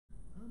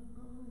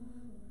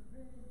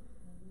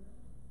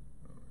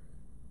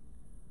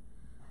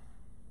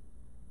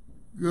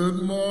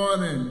Good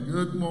morning,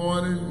 good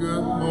morning,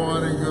 good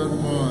morning, good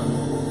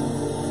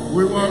morning.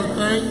 We want to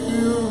thank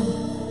you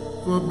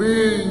for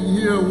being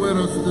here with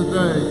us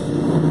today.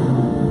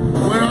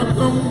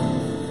 Welcome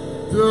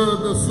to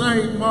the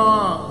St.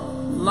 Mark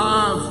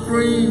live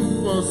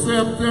stream for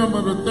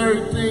September the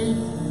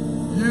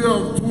 13th, year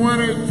of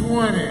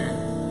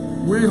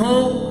 2020. We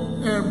hope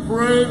and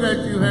pray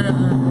that you have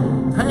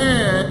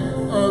had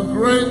a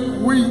great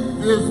week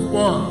this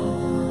far.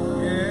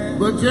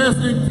 But just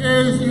in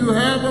case you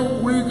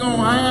haven't, we're going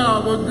to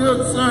have a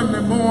good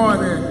Sunday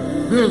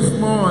morning this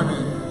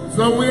morning.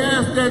 So we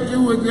ask that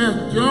you would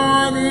just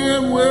join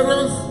in with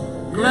us,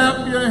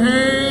 clap your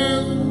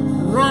hands,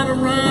 run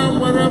around,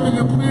 whatever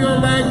you feel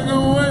like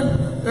doing,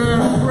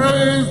 and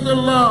praise the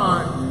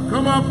Lord.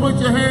 Come on,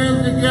 put your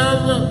hands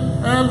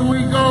together as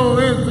we go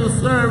into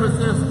service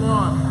this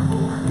morning.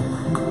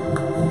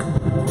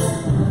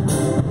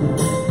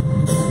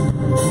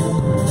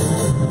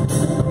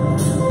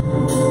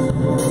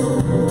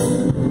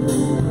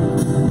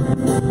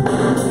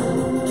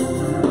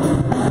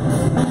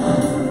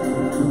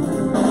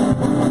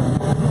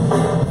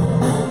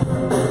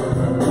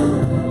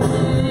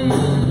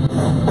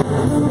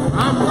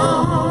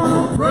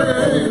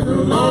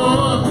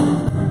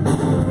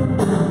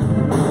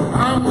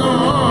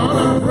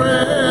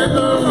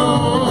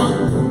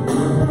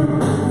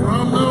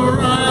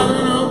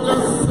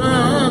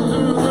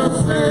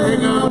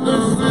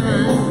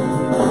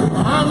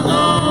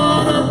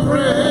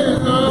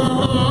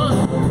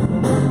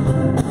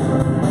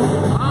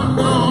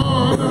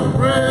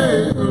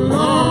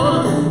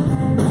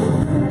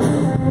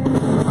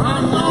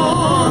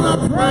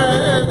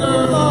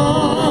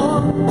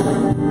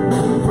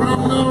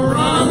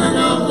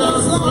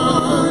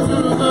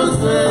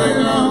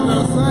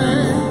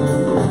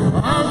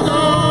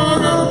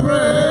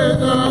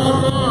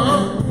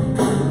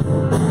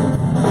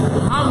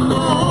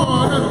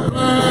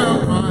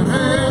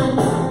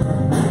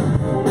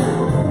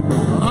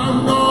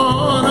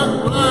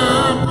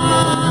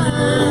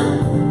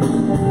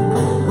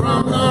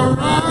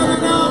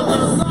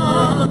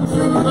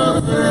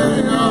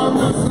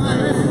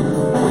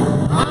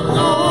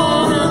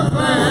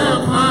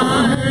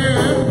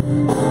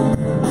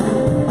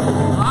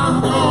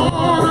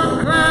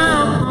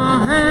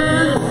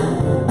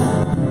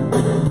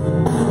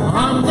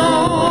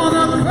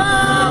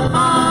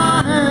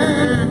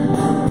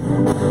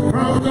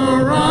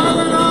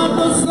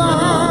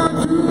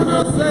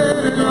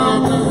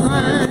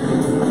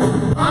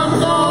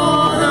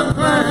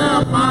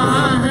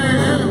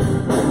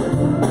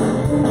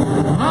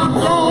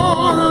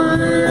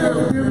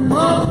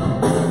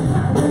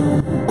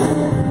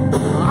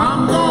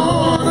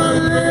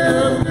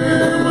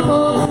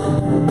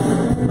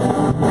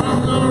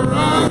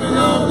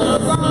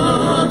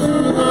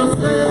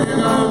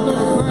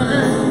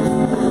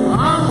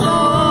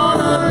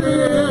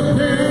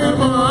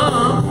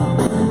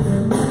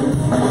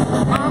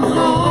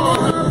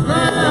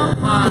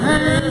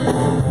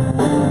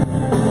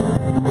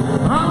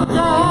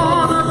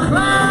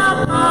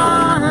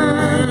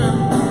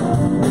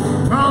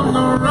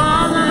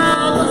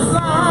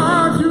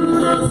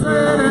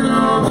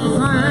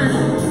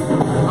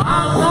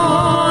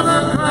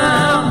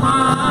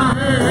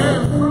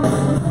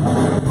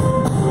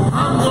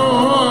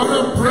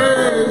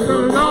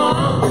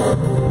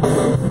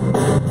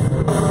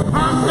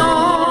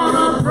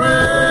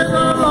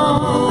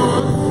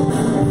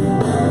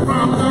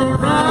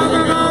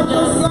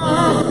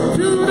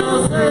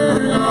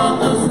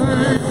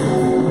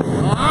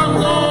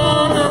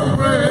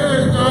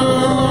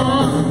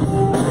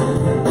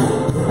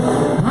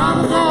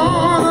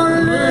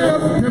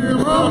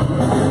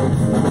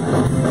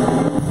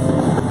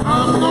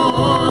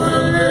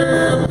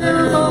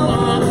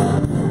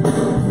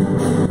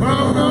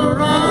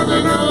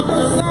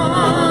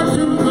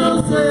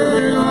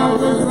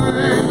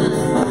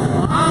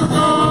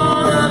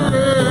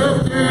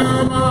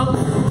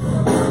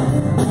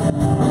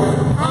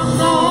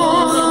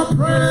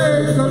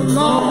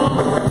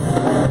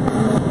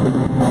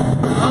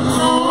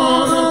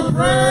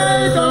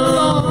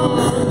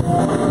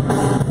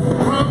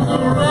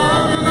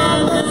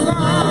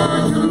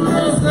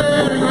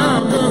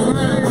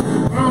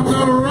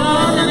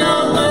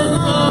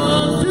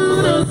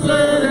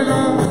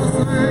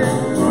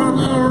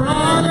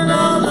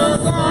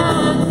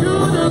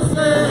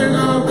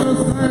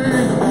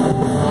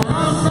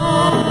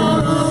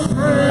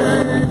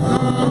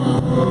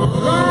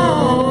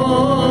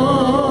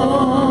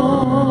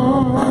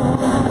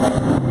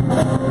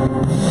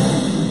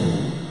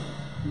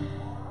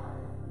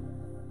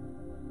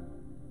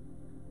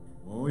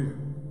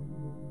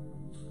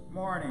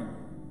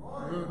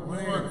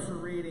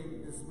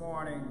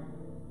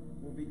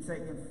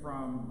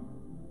 From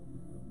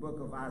the book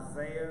of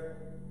Isaiah,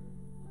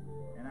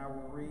 and I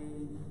will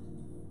read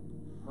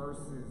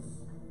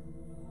verses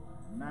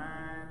 9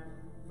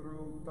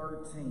 through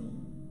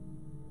 13.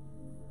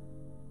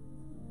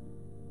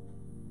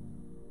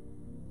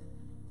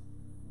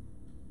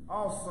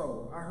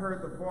 Also, I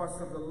heard the voice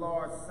of the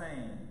Lord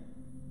saying,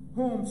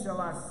 whom shall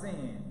I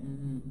send?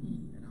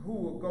 And who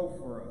will go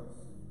for us?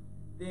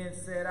 Then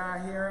said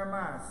I, here am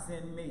I,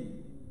 send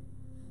me.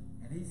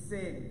 And he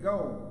said,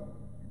 go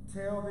and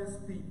tell this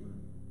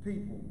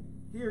people,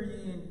 hear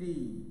ye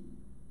indeed,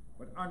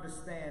 but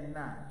understand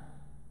not,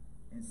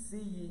 and see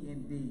ye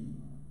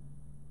indeed,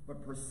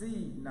 but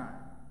perceive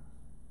not.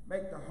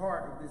 Make the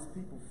heart of this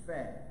people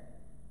fat,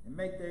 and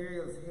make their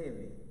ears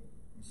heavy,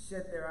 and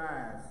shut their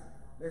eyes,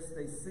 lest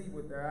they see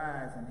with their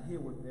eyes and hear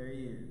with their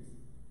ears,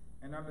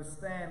 and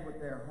understand with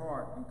their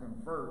heart, and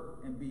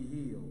convert and be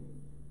healed.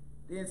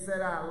 Then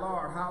said I,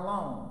 Lord, how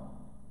long?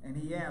 And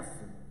he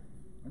answered,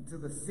 until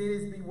the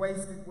cities be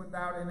wasted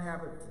without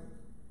inhabitant,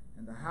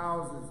 and the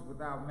houses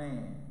without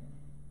man,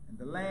 and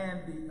the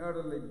land be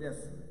utterly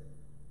desolate,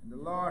 and the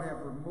Lord have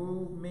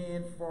removed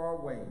men far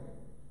away,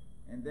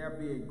 and there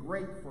be a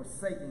great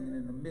forsaking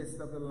in the midst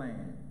of the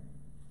land.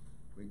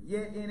 But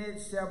yet in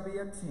it shall be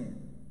a tent,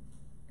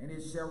 and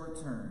it shall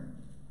return,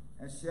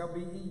 and shall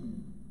be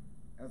eaten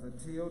as a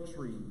tilled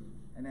tree,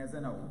 and as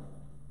an oak,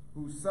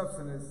 whose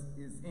substance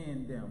is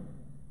in them.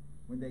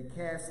 When they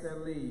cast their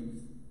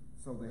leaves,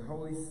 so the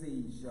holy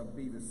seed shall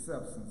be the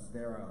substance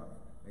thereof.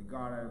 May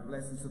God add a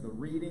blessing to the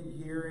reading,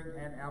 hearing,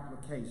 and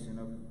application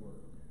of his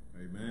word.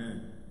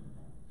 Amen.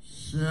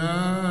 Shine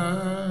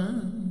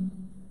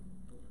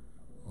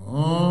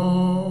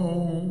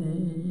on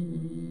me.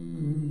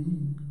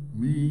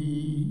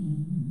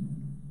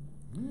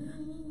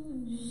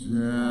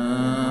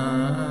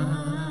 Shine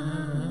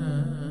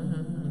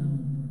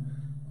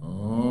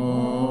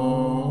on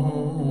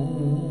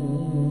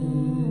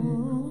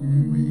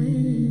me.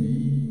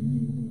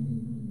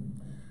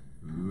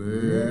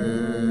 Let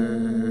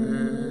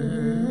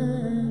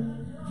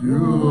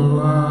your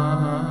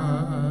light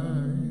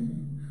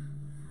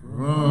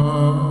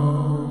from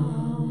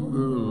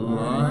the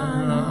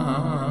lighthouse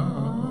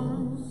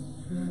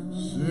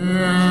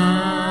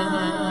shine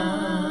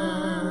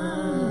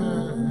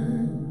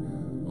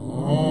on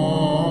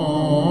me.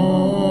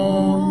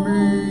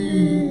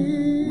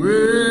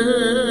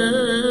 Will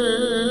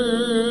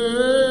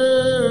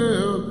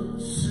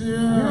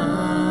shine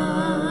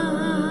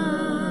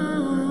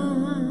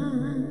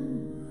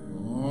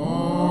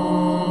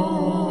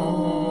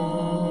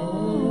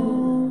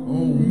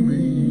on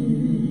me.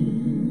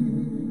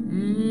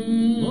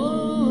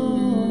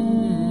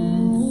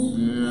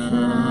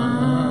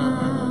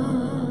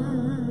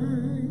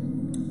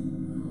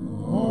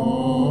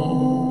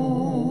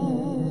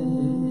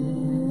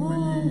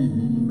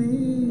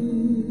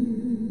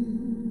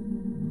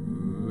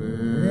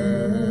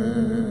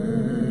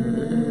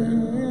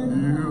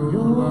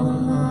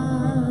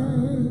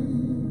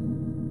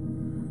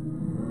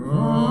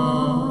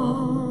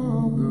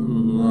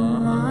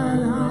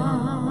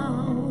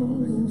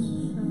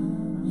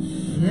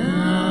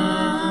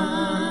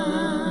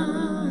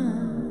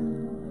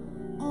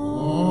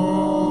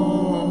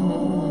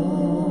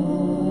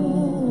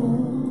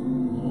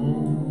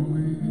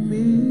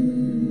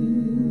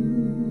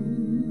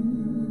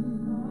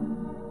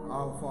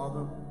 Our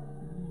Father,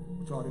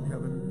 which art in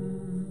heaven,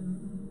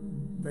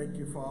 thank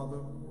you, Father.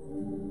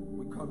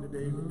 We come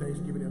today with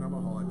thanksgiving in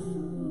our hearts.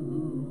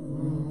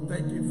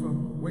 Thank you for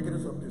waking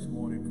us up this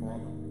morning,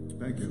 Father.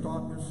 Thank you.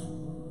 Starting us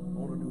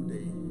on a new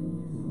day.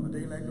 A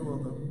day like no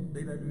other. A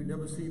day like we've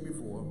never seen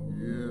before.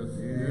 Yes,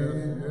 yes,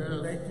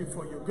 yes. Thank you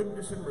for your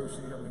goodness and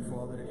mercy, Heavenly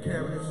Father, that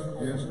carried us.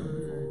 Yes.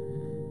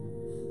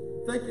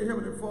 Thank you,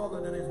 Heavenly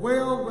Father, that is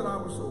well with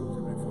our souls,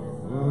 Heavenly Father.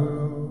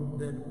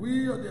 That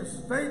we are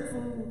just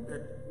thankful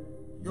that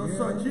your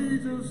Son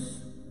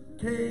Jesus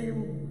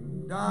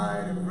came,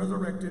 died, and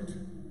resurrected,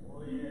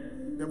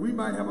 that we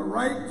might have a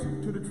right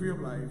to the tree of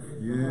life.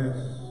 Yes.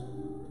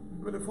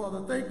 Heavenly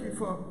Father, thank you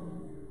for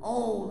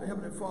all,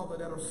 Heavenly Father,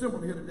 that are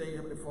assembled here today,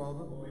 Heavenly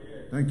Father.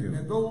 Thank you.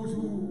 And those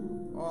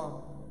who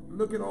are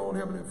looking on,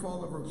 Heavenly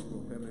Father,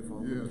 virtual, Heavenly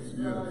Father. Yes,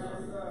 yes.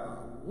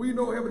 We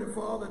know, Heavenly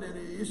Father, that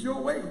it's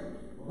your way.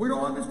 We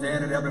don't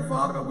understand it, Heavenly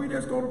Father, but we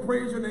just going to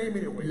praise your name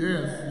anyway.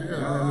 Yes, yes.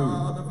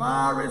 Hallelujah. The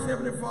virus,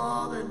 Heavenly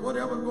Father, and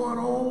whatever going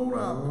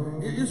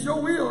on, it's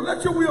your will.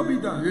 Let your will be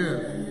done.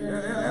 Yes.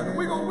 And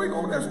we're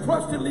going to just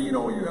trust and lean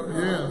on you,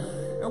 Heavenly Yes. Father.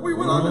 And we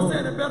will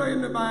understand it better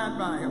in the by and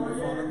by, Heavenly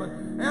Father. But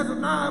as of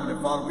now,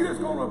 Heavenly Father, we just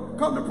going to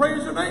come to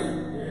praise your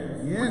name.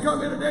 Yes. We come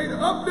here today to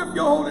uplift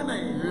your holy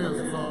name.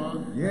 Yes,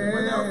 Lord. Yes.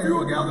 When there are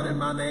few gathered in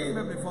my name,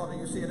 Heavenly Father,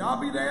 you see it.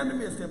 I'll be there in the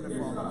midst, Heavenly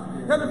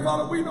Father. Heavenly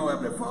Father, we know,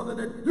 Heavenly Father,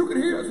 that you can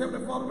hear us,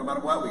 Heavenly Father, no matter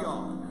where we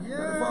are. Yes.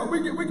 Heavenly Father,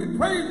 we can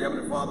praise you,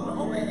 Heavenly Father,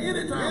 only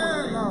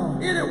anytime,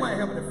 anyway,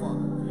 Heavenly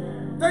Father.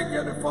 Thank you,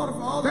 Heavenly Father,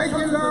 for all the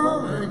churches that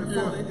are Heavenly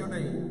Father, in your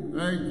name.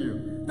 Thank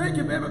you. Thank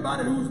you for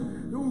everybody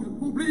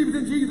who believes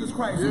in Jesus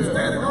Christ, who's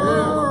standing on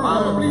the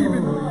Bible,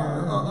 believing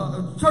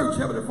church,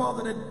 Heavenly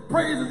Father, that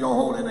praises your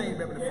holy name,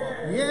 Heavenly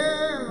Father.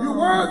 Yeah. You're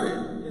worthy.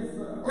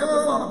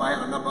 Heavenly Father, if I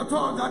had a number of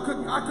tongues, I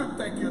couldn't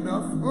thank you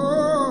enough.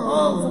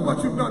 For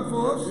what you've done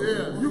for us.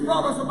 Yes. You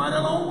brought us a mighty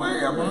long way,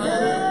 Heavenly Father.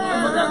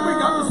 And for that we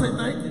got to say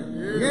thank you.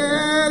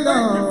 Yeah,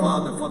 thank you,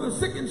 Father, for the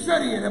sick and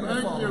shut in,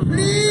 Heavenly Father.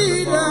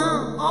 Please,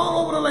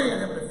 all over the land,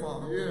 Heavenly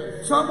Father.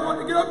 Yes. Some want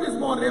to get up this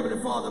morning, Heavenly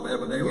Father,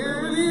 but they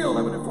were really ill,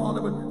 Heavenly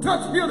Father. But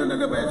touch, heal, and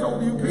deliver as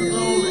only you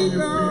can.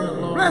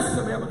 Bless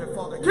them, Heavenly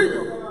Father. Keep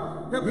them,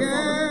 Heavenly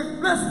Father.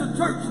 Bless the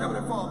church,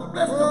 Heavenly Father.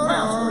 Bless the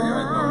pastor here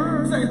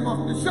at St.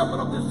 Mark, the shepherd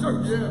of this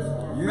church. Yes.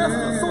 Bless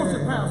the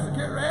associate pastor,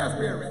 Kerry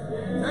Asbury.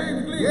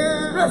 James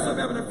Glenn. Bless them,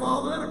 Heavenly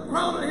Father. Let them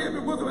crown of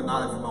him with them and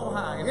knowledge from on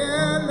high.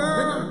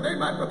 They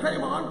might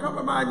proclaim an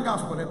uncompromising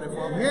gospel, Heavenly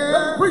Father. Let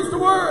them preach the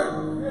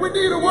word. We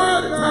need a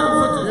word in times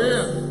such as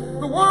this.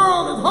 The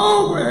world is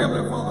hungry,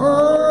 Heavenly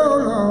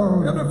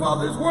Father. Heavenly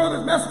Father, this world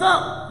is messed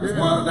up. This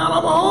world is not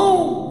our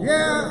home.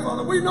 Heavenly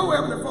Father, we know,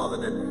 Heavenly Father,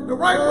 that the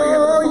right way,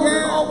 Heavenly Father,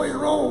 is always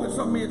wrong in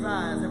some men's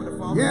eyes, Heavenly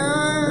Father.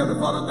 Heavenly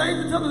Father,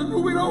 things you tell us to do,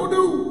 we don't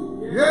do.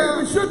 Things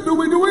we should do,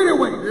 we do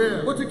anyway.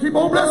 But you keep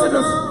on blessing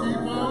us.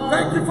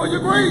 Thank you for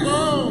your grace.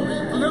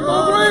 Live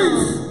on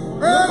grace.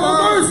 Live on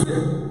mercy.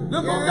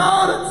 Live on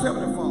guidance,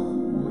 Heavenly Father.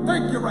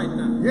 Thank you right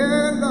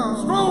now.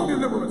 Strong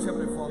deliverance,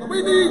 Heavenly Father.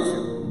 We need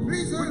you. We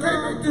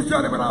can't make this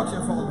journey without you,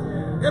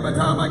 Father. Every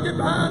time I get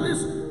behind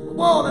this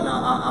wall and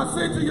I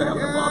say to you,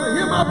 Heavenly Father,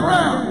 hear my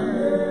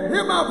prayer.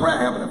 Hear my prayer,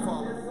 Heavenly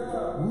Father.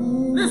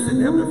 Listen,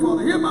 Heavenly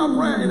Father, hear my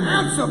prayer and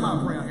answer my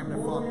prayer,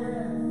 Heavenly Father.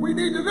 We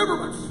need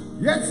deliverance.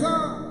 Yes,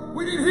 sir.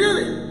 We need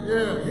healing.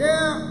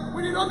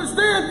 We need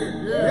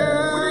understanding.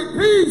 We need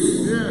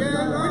peace.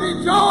 We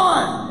need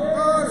joy.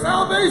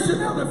 Salvation,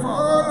 Heavenly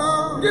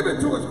Father. Give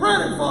it to us.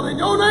 Grant it, Father, in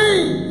your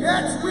name.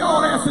 We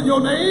all ask in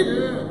your name.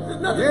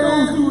 There's nothing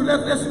those do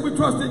unless we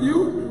trust in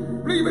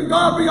you. Believe in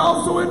God, be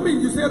also in me.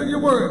 You said in your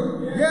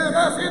word.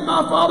 Yes, in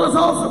my Father's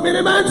house are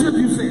many mansions,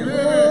 you said.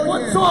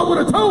 What so I would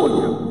have told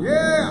you.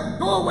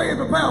 Go away and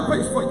prepare a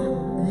place for you.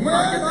 When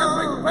I get that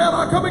place prepared,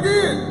 I'll come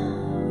again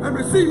and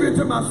receive it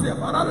to myself.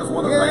 And I just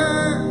want to thank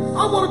you.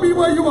 I want to be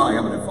where you are,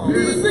 Heavenly Father.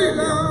 Receive it,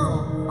 Heavenly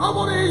Father. I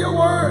want to hear your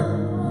word.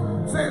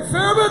 Say,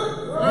 servant,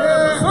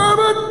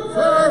 servant,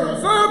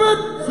 servant,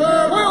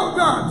 well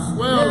done.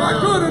 My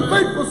good and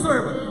faithful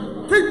servant.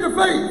 Keep the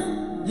faith.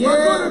 My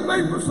good and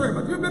faithful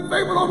servant. You've been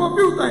faithful over a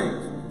few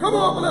things. Come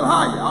up a little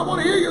higher. I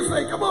want to hear you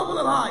say, come up a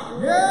little higher.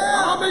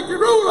 I'll make you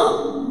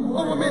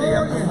ruler over many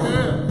areas.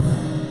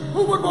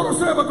 Who would want to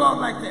serve a God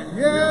like that?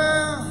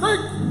 Thank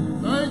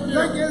you.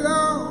 Thank you,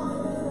 Lord.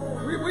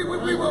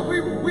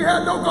 We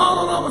had no God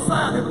on our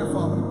side, Heavenly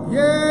Father.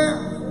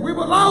 We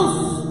were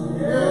lost.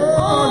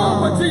 Oh,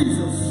 but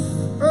Jesus.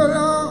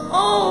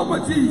 Oh,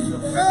 but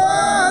Jesus.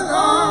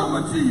 Oh,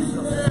 but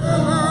Jesus.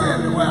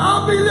 Everywhere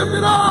I'll be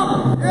lifted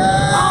up.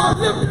 I'll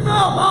lift him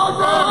up. I'll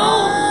draw.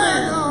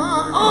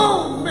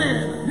 Oh, man.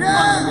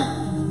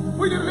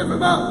 We can lift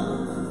him up.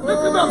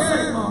 Lift him up,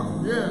 St. Mark.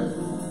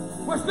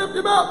 Let's lift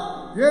him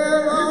up. He's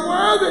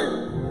worthy.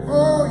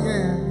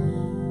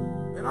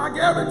 And I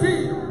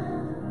guarantee you,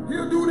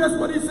 he'll do that's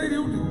what he said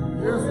he'll do.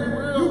 Yes, he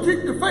will. You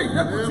keep the faith.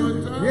 That's what you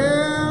do.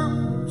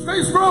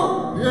 Stay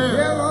strong.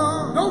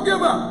 Don't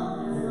give up.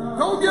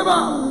 Don't give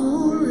up.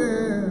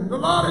 The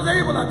Lord is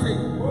able, I tell you.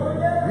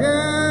 He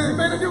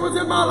made a difference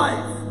in my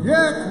life.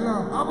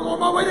 I was on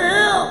my way to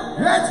hell.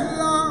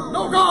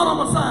 No God on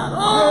my side. Oh,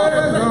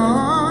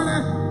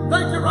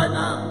 thank you right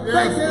now.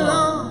 Thank you,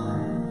 Lord.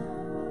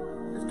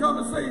 It's come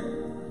to say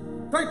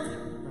thank you.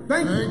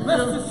 Thank you. Bless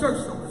this church,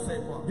 so to say,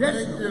 Father.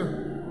 Thank you.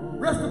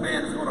 Rest of the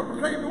man is going to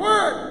proclaim the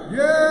word.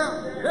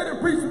 Let him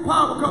preach the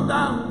power come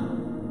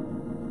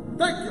down.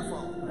 Thank you,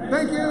 Father.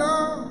 Thank you,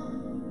 Lord.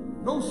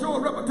 No show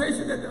of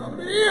reputation that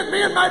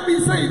men might be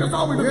saved. That's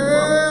all we're looking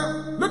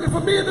for. Looking for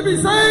men to be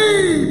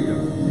saved.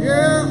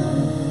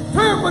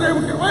 Turn for their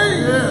wicked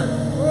ways.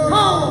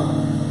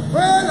 Come.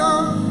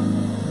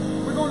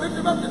 We're going to lift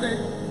him up today.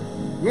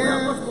 We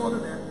have much more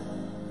than that.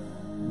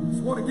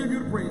 Just want to give you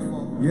the praise,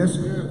 Father. Yes.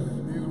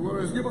 These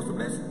words. Just give us the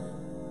blessing.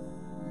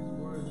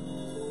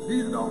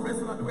 These are all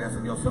blessings I do ask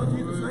in your Son,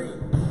 Jesus' name.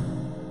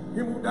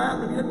 Him who died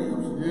with your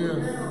knees.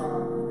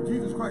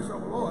 Jesus Christ our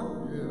Lord.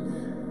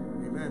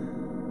 Amen.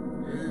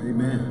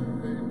 Amen.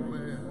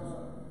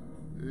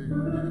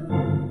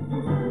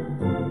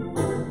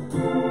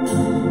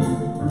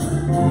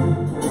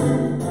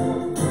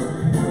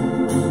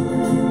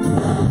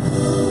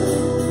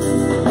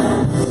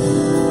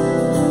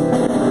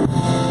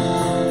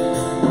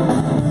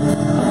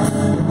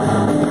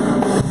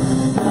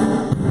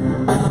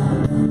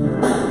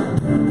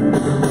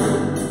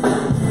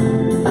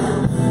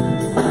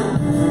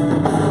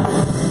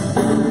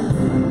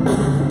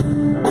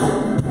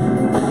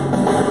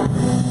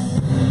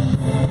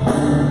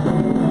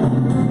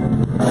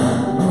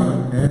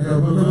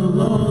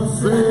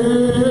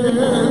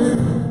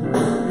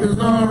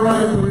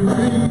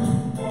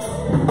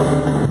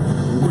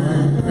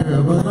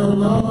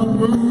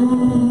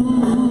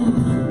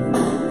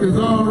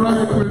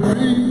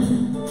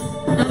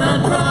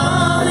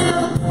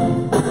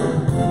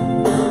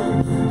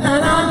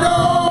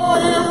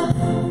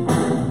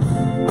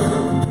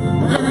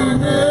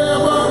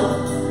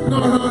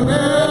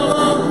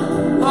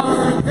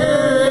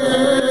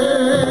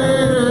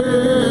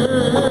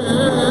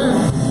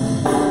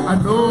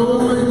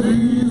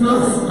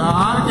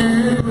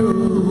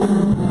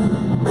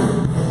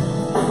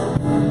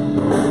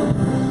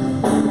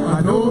 I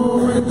know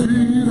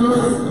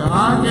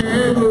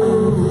can't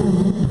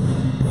lose.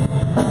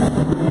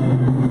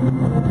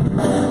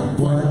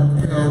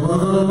 Whatever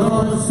the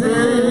Lord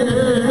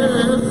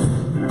says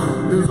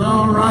is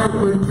all right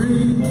with me.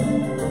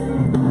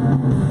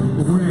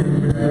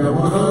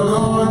 Whenever the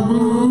Lord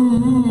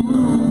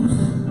moves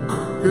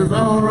is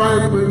all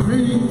right with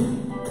me.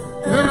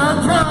 And I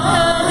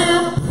tried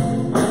him,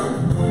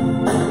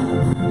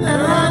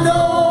 and I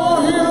know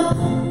him,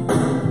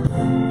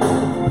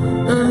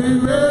 and he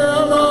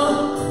never,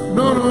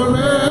 no,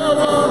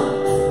 never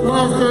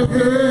lost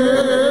again.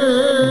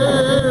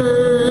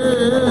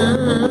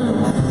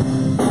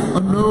 I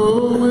know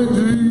with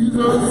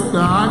Jesus I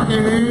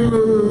can't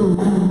lose.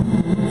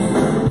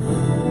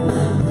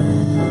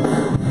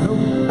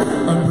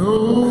 I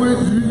know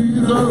with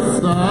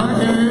Jesus I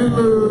can't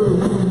lose.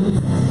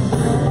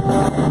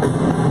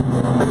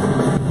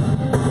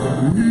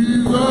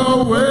 He's a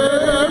way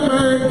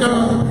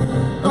maker.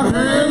 I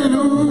can't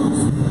lose.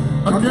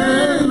 I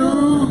can't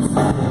lose.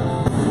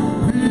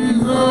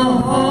 He's a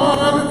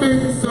heart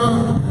fixer.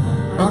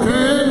 I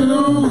can't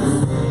lose.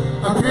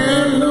 I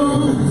can't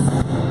lose.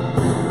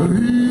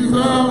 He's a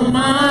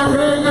mind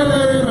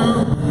regulator.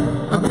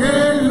 I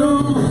can't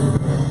lose.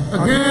 I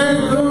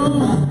can't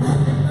lose.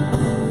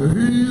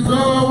 He's a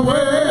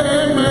way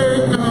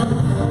maker.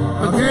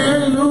 I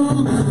can't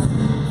lose.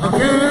 I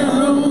can't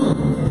lose.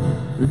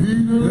 He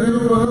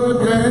delivered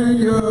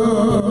Daniel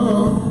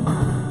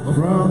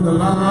from the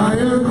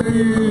lion's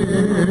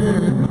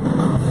den.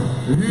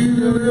 He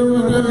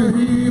delivered the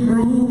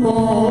Hebrew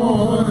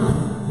boy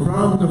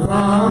from the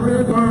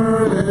fiery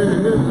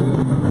furnace.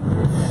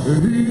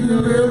 He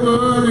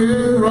delivered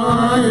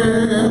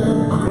Israel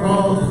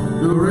across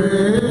the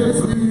Red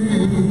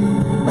Sea.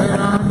 And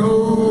I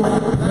know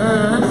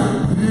that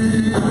he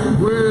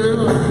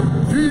will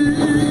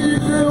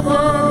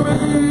deliver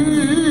me.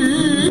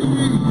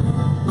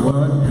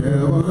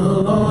 Whatever the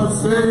Lord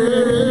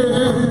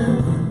says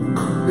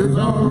is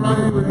all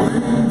right with me.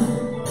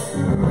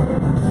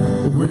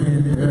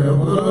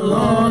 Whenever the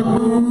Lord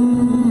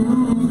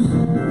moves,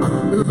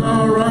 it's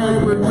all right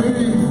with me.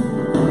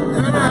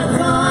 And I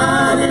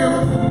tried him,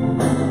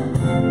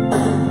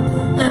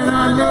 and I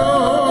know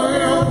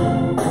him,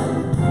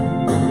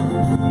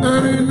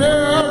 and he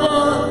never,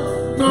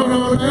 no,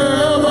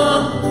 never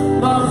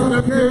lost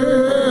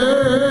again.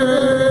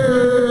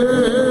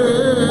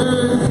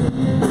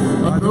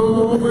 I know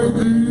with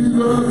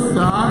Jesus I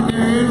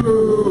can't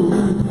lose.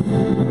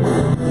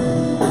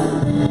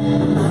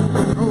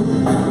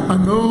 I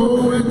know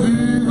with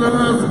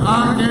Jesus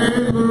I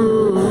can't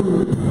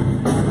lose.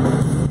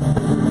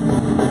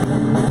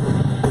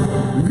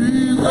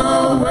 He's a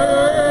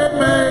way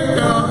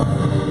maker.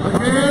 I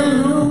can't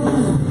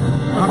lose.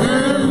 I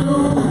can't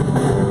lose.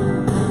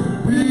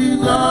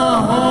 He's a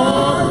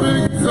heart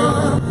fixer.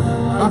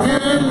 I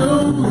can't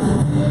lose.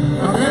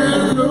 I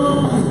can't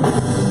lose.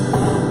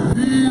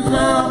 He's a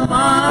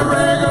mind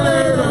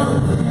regulator.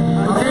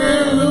 I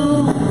can't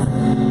lose.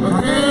 I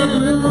can't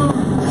lose.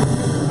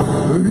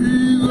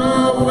 He's a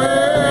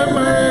way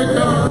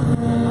maker.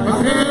 I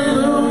can't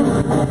lose.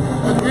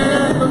 I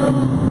can't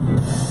lose.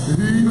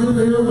 He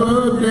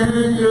delivered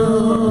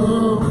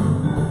Daniel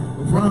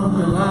from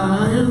the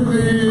lion's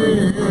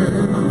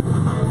den.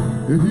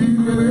 He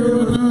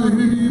delivered the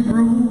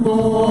Hebrew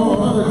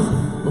boys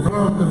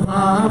from the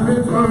fiery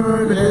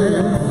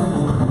furnace.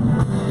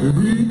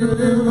 He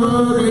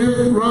delivered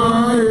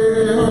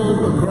Israel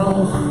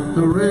across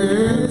the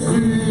Red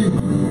Sea.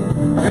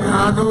 And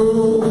I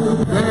know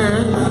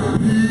that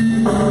he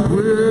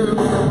will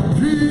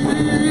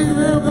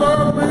deliver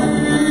me.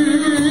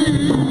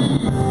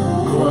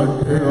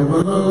 Whatever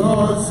the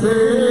Lord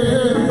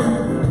says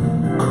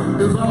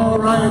is all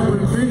right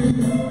with me.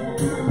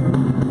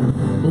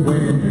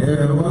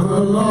 Whenever the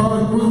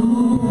Lord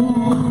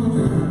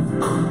moves,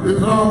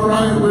 it's all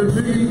right with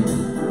me.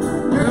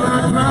 And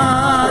I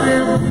tried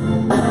him,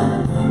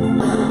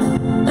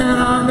 and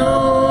I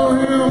know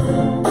him,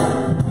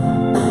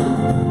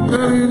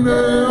 and he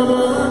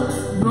never,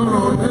 no,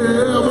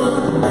 never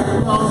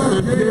lost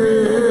again.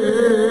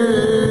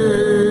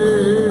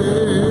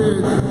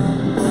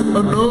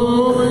 I know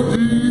with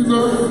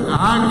Jesus I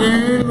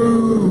can't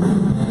lose.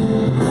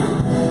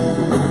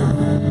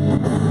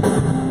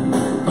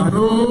 I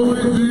know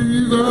with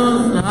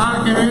Jesus I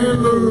can't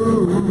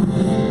lose.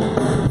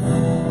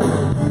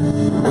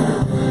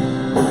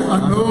 I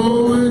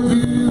know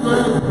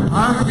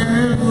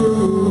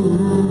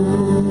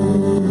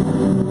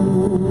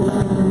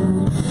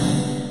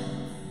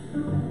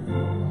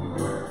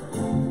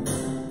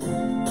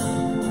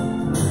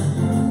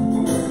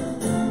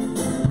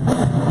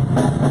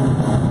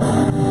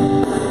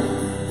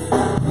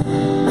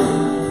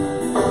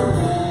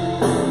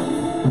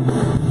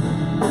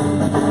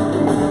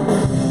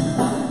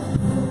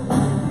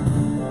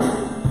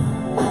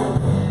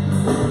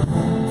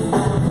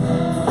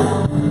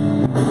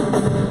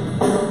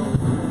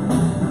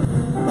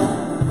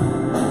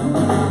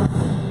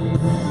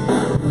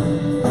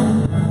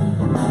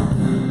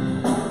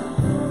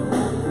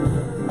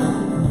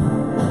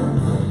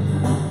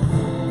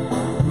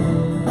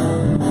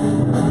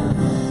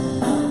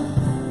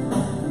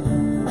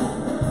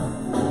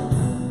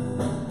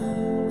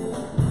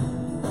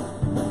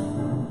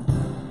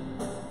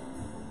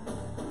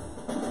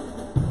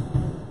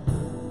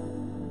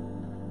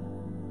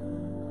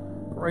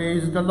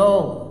Praise the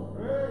Lord.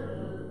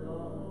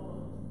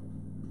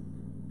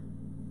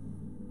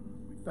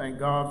 We thank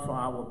God for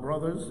our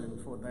brothers and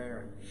for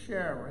their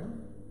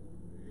sharing.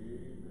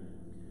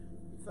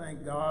 We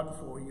thank God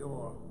for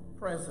your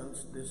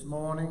presence this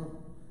morning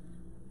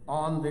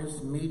on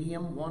this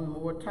medium one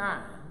more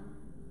time.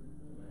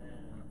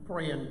 I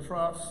pray and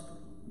trust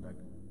that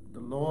the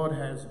Lord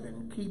has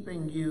been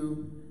keeping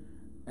you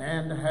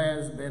and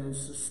has been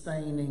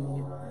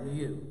sustaining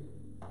you.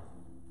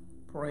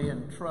 Pray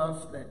and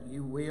trust that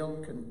you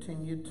will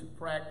continue to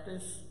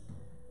practice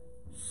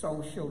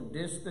social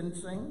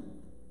distancing.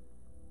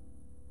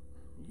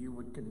 You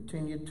would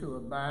continue to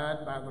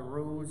abide by the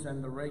rules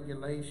and the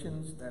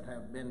regulations that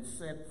have been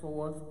set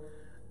forth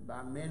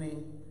by many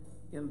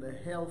in the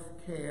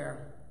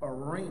healthcare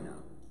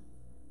arena.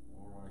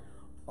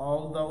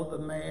 Although the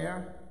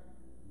mayor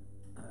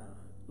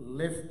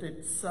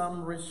lifted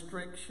some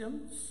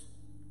restrictions,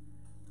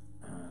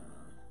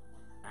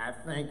 I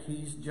think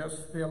he's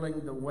just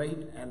feeling the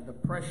weight and the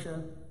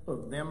pressure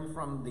of them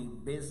from the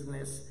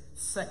business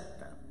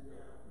sector.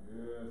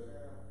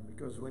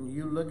 Because when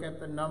you look at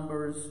the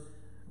numbers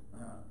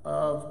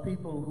of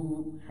people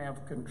who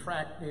have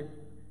contracted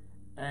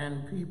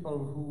and people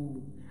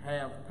who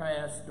have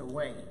passed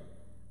away,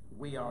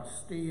 we are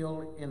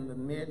still in the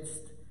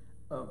midst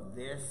of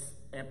this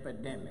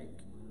epidemic.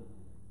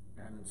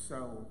 And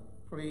so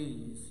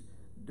please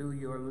do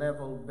your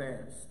level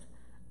best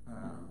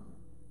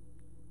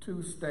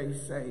to stay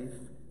safe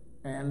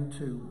and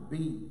to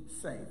be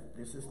safe.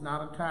 This is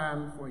not a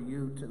time for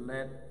you to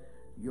let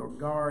your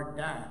guard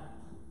down.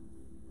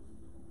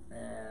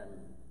 And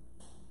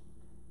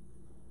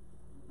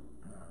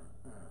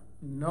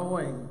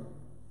knowing,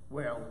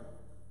 well,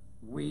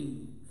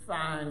 we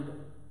find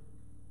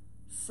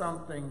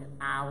something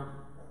out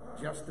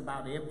just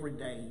about every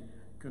day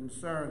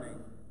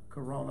concerning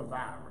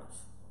coronavirus.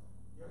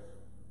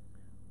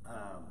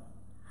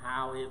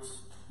 How it's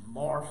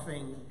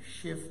morphing,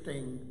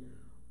 shifting,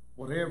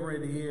 whatever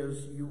it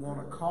is you want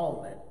to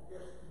call it.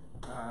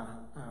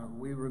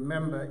 We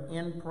remember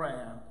in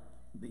prayer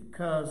the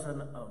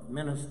cousin of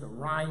Minister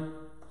Wright,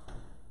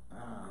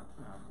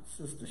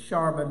 Sister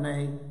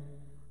Charbonnet,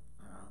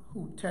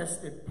 who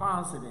tested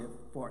positive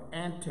for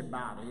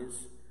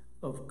antibodies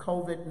of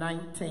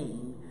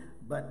COVID-19,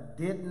 but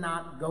did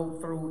not go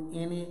through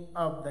any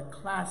of the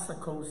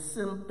classical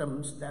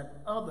symptoms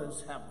that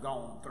others have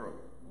gone through.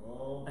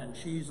 And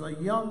she's a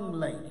young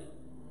lady.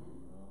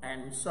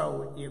 And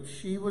so if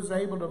she was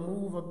able to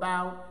move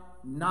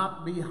about,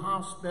 not be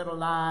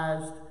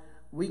hospitalized,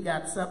 we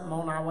got something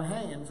on our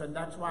hands. And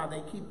that's why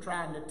they keep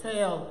trying to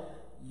tell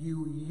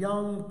you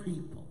young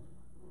people,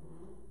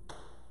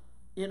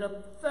 it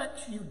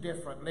affects you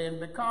differently. And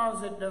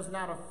because it does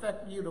not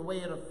affect you the way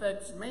it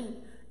affects me,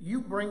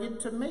 you bring it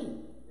to me.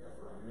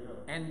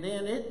 And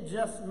then it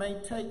just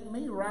may take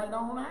me right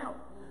on out.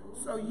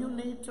 So you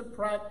need to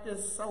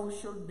practice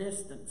social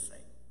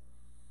distancing.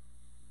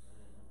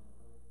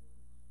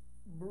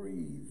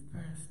 Breathe,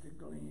 Pastor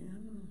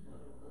Glenn.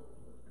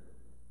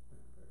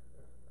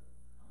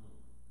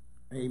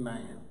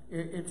 Amen.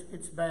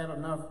 It's bad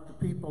enough the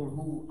people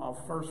who are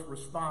first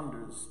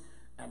responders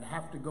and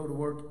have to go to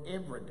work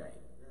every day.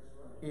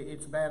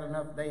 It's bad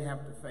enough they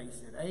have to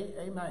face it.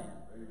 Amen.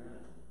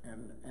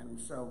 And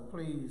so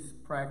please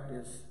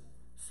practice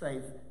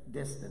safe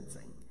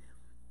distancing.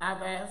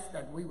 I've asked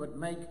that we would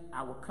make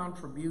our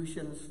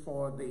contributions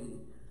for the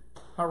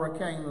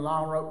Hurricane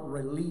Laura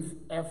relief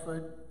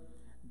effort.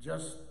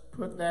 Just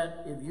put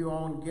that, if you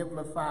own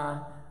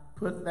Givelify,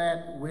 put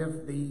that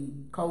with the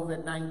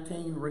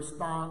COVID-19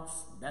 response,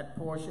 that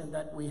portion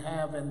that we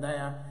have in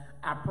there.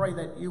 I pray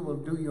that you will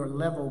do your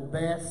level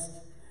best.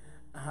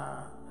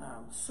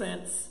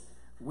 Since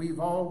we've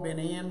all been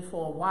in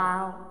for a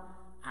while,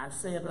 I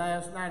said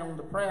last night on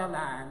the prayer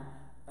line,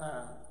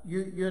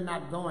 you're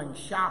not going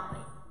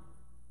shopping.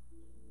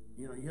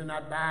 You know, you're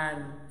not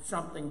buying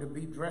something to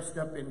be dressed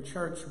up in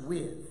church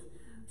with.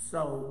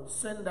 So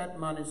send that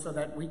money so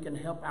that we can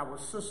help our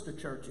sister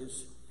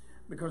churches,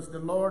 because the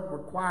Lord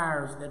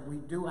requires that we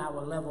do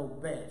our level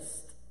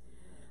best.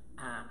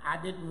 I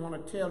didn't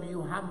want to tell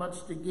you how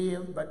much to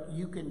give, but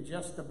you can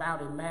just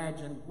about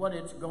imagine what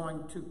it's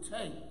going to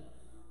take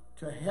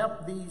to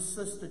help these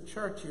sister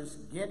churches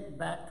get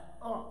back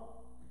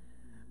up.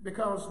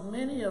 Because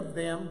many of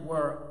them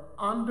were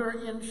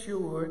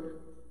underinsured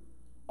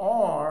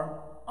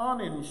or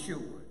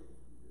uninsured.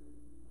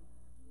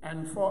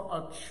 And for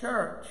a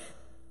church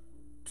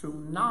to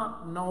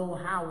not know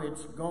how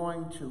it's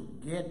going to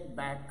get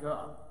back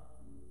up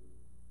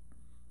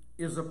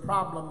is a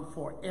problem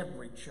for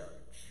every church.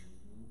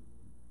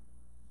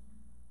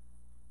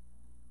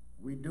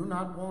 We do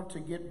not want to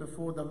get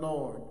before the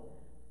Lord,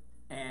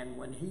 and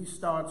when he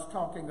starts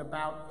talking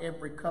about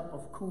every cup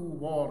of cool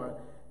water,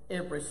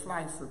 every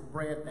slice of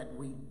bread that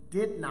we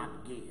did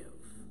not give,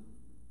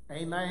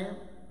 amen?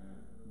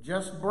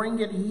 Just bring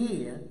it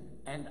here,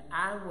 and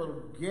I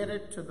will get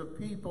it to the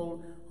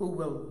people who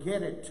will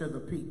get it to the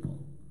people.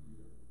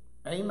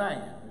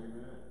 Amen.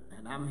 Amen.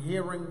 And I'm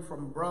hearing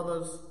from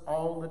brothers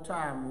all the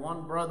time.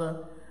 One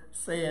brother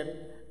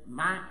said,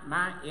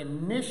 my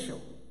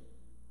initial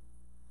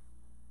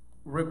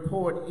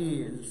report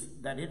is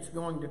that it's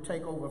going to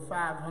take over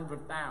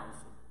 500,000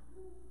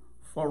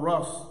 for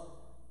us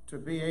to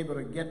be able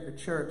to get the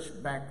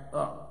church back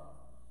up.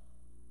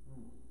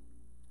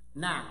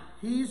 Now,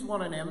 he's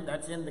one of them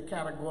that's in the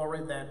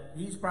category that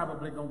he's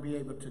probably going to be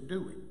able to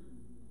do it.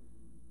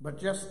 But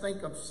just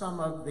think of some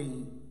of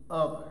the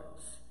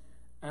others.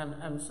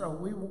 And so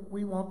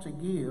we want to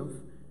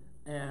give,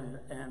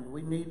 and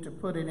we need to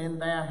put it in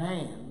their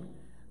hand.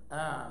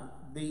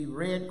 The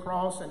Red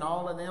Cross and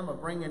all of them are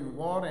bringing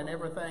water and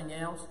everything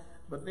else,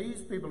 but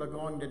these people are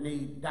going to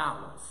need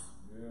dollars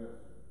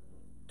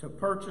to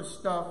purchase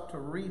stuff to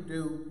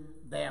redo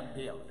their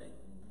building.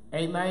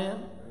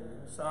 Amen?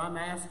 So I'm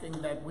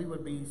asking that we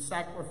would be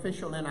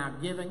sacrificial in our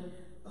giving.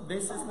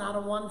 This is not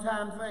a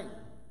one-time thing.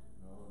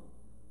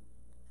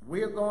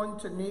 We're going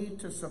to need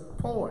to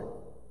support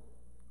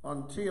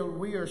until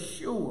we are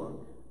sure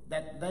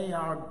that they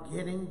are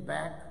getting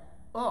back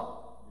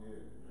up.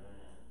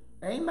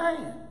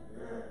 Amen.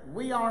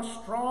 We are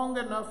strong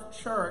enough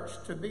church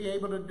to be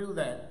able to do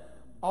that.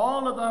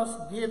 All of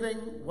us giving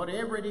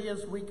whatever it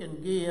is we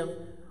can give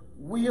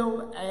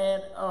will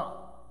add up.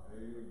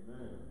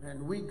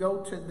 And we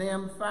go to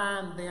them,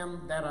 find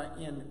them that are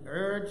in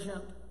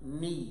urgent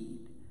need,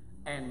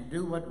 and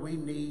do what we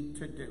need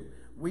to do.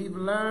 We've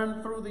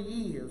learned through the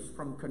years,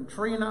 from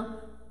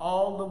Katrina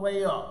all the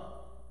way up,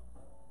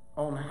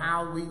 on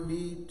how we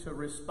need to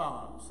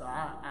respond. So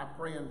I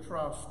pray and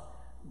trust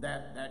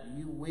that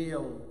you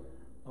will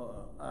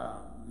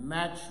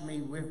match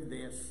me with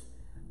this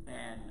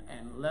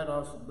and let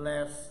us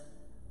bless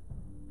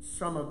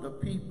some of the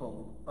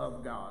people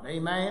of God.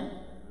 Amen.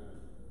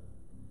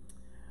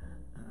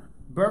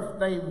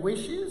 Birthday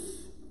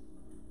wishes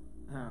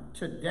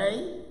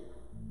today.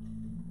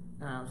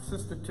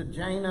 Sister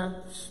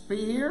Tajana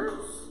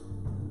Spears.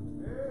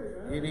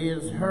 It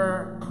is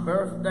her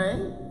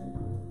birthday.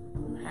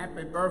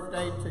 Happy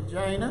birthday,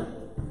 Tajana.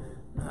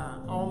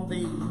 On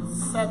the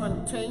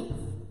 17th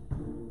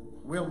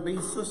will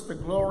be Sister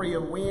Gloria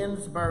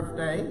Wynn's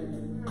birthday.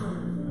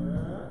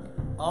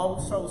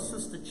 Also,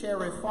 Sister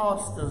Cherry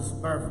Foster's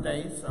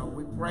birthday, so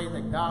we pray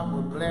that God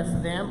will bless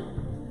them.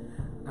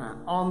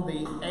 On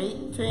the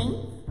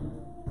 18th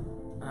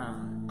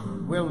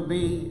will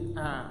be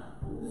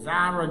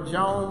Zyra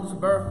Jones'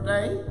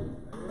 birthday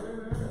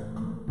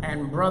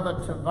and Brother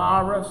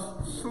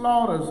Tavares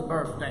Slaughter's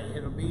birthday.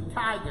 It'll be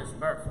Tiger's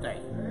birthday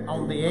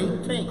on the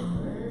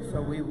 18th.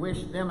 So we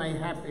wish them a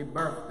happy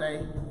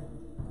birthday.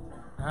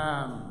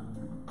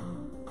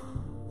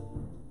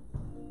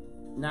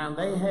 Now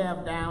they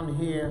have down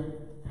here,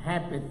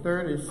 happy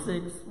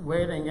 36th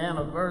wedding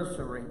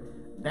anniversary.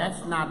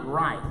 That's not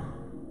right.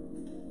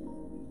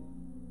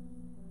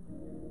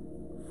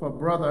 For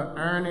Brother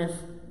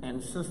Ernest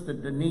and Sister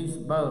Denise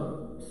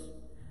Bugs.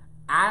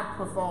 I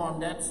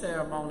performed that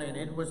ceremony, and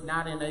it was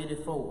not in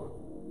 84.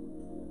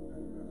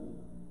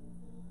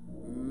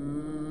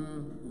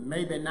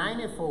 Maybe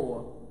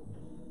 94,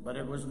 but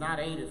it was not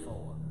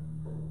 84.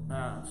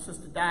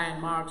 Sister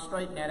Diane Mark,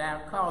 straighten that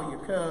out. Call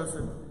your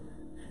cousin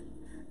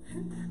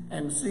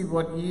and see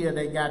what year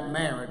they got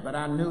married. But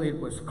I knew it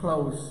was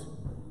close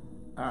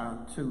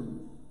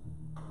to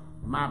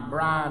my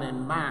bride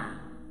and my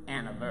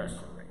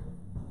anniversary.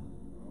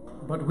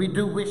 But we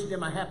do wish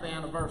them a happy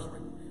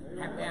anniversary.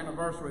 Happy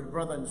anniversary,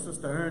 Brother and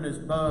Sister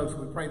Ernest Bugs.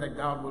 We pray that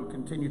God will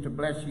continue to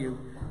bless you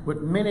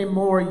with many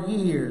more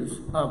years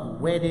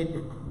of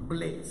wedded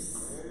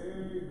bliss.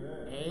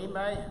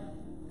 Amen.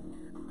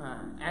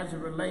 As it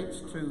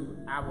relates to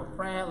our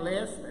prayer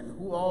list and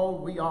who all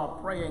we are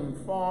praying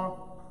for,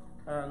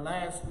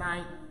 last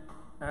night,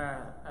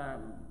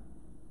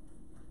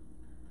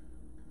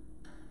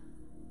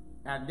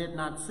 I did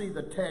not see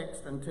the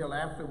text until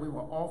after we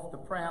were off the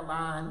prayer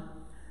line.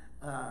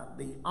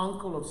 The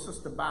uncle of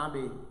Sister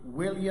Bobby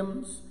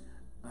Williams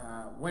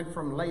went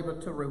from labor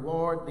to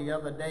reward the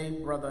other day,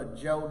 Brother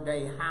Joe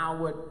Day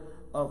Howard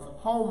of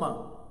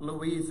Homer,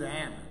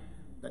 Louisiana.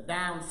 The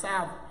down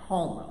south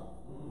Homer,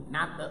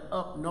 not the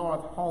up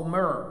north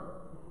Homer.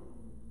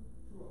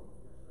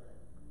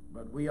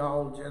 But we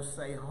all just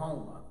say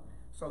Homer.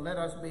 So let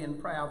us be in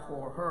prayer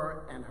for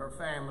her and her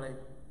family,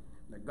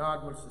 that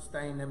God will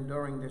sustain them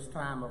during this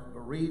time of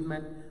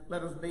bereavement.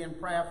 Let us be in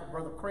prayer for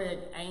Brother Craig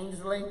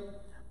Ainsley,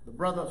 the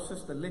brother of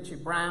Sister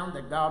Litchie Brown,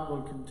 that God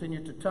will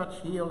continue to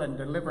touch, heal, and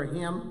deliver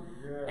him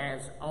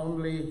as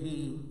only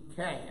he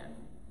can.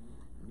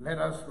 Let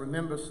us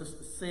remember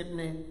Sister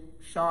Sydney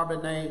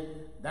Charbonnet.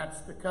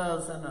 That's the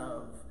cousin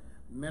of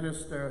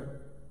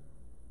Minister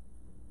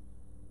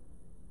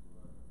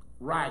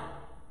Wright.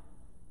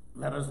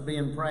 Let us be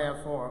in prayer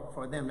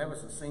for them. That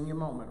was a senior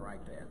moment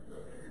right there.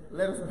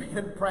 Let us be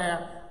in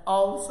prayer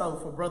also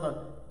for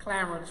Brother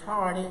Clarence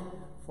Hardy,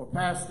 for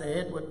Pastor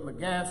Edward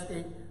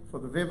McGaskey, for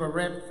the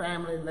Viverette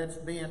family. Let's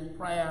be in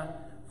prayer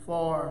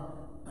for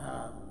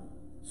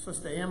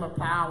Sister Emma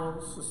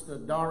Powell, Sister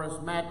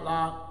Doris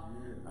Matlock,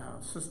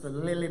 Sister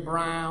Lily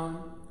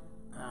Brown,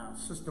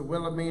 Sister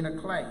Wilhelmina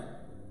Clay.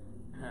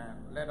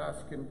 Let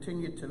us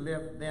continue to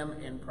lift them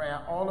in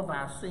prayer. All of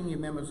our senior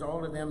members,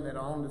 all of them that are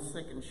on the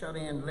sick and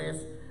shut-in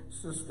list,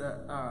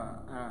 Sister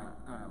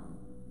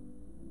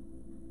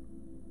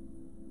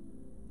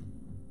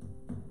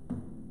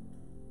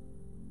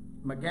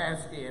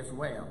McGaskey as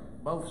well,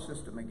 both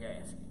Sister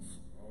McGaskies.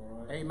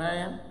 Right.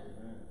 Amen.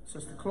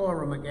 Sister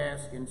Clara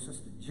McGaskey and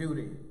Sister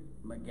Judy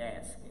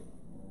McGaskey.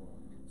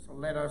 So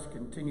let us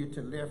continue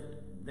to lift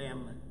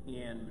them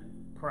in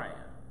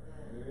prayer.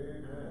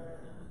 Amen.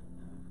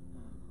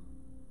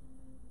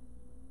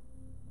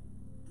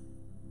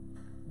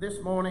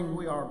 This morning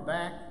we are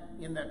back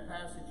in that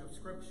passage of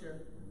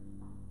Scripture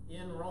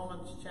in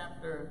Romans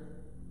chapter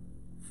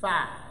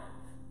 5,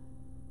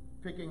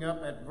 picking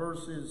up at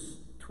verses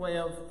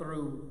 12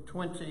 through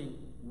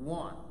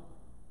 21.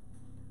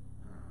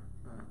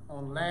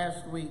 On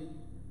last week,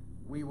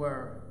 we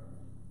were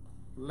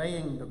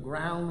laying the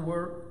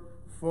groundwork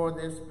for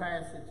this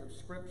passage of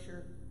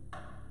Scripture.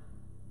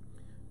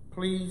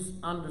 Please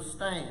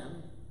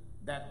understand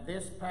that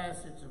this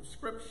passage of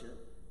Scripture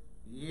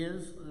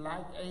is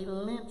like a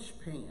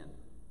linchpin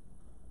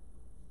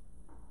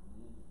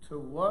to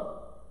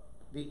what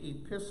the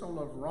Epistle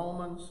of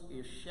Romans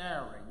is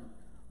sharing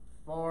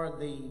for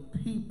the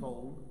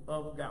people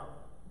of God.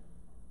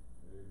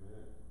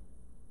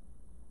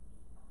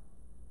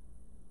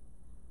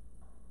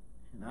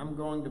 And I'm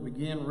going to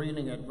begin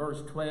reading at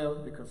verse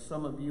 12 because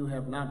some of you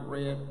have not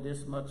read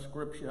this much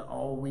Scripture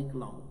all week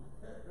long.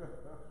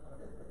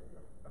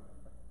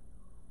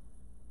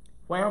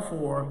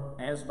 Wherefore,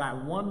 as by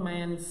one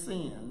man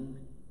sin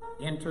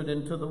entered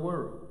into the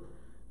world,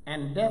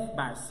 and death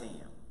by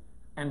sin,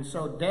 and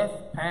so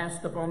death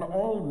passed upon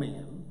all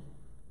men,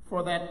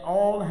 for that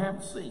all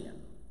have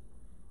sinned.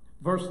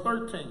 Verse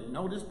 13,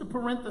 notice the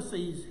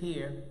parentheses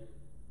here,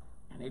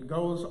 and it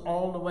goes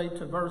all the way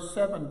to verse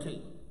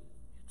 17.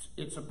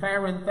 It's a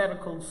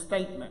parenthetical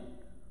statement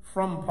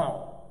from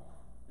Paul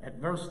at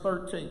verse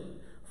 13.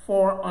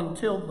 For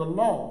until the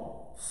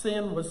law,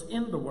 sin was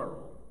in the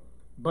world,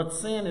 but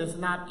sin is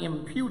not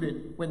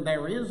imputed when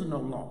there is no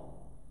law.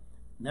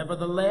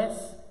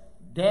 Nevertheless,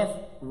 death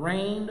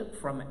reigned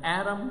from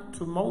Adam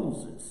to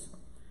Moses,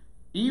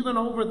 even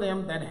over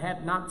them that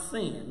had not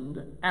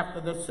sinned, after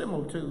the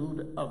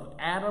similitude of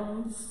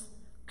Adam's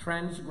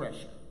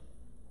transgression,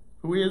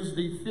 who is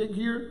the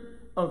figure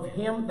of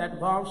him that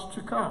was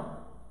to come,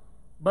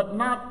 but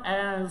not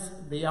as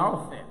the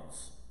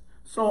offense.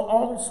 So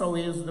also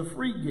is the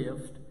free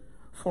gift.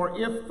 For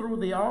if through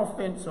the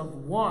offense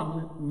of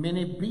one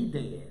many be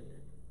dead,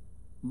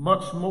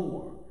 much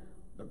more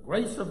the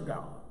grace of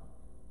God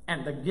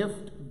and the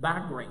gift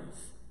by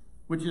grace,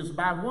 which is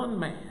by one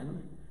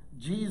man,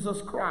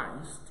 Jesus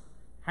Christ,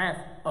 hath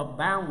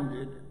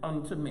abounded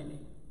unto many.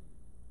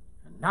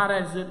 And not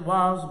as it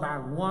was by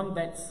one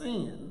that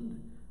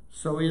sinned,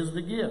 so is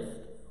the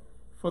gift.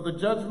 For the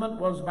judgment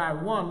was by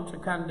one to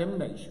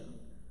condemnation,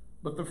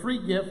 but the free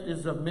gift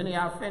is of many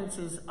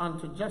offenses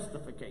unto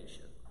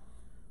justification.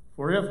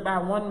 For if by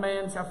one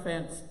man's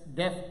offense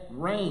death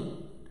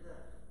reigned,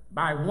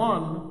 by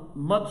one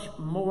much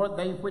more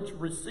they which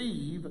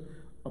receive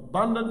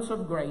abundance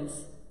of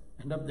grace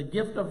and of the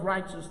gift of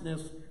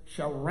righteousness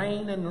shall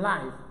reign in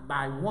life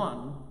by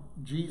one,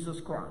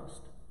 Jesus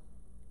Christ.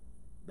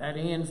 That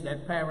ends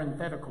that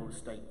parenthetical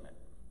statement.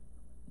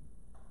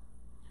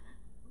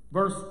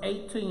 Verse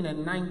 18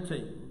 and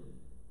 19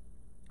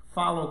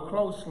 follow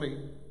closely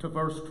to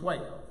verse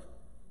 12.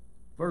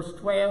 Verse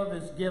 12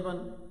 is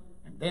given,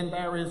 and then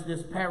there is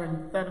this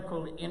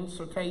parenthetical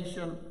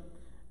insertion,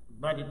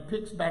 but it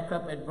picks back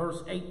up at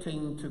verse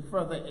 18 to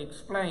further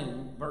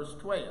explain verse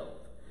 12.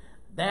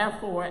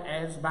 Therefore,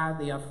 as by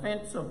the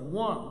offense of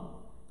one,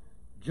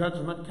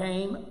 judgment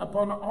came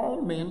upon all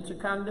men to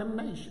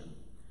condemnation,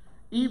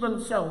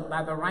 even so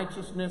by the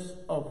righteousness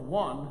of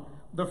one,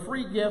 the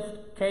free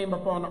gift came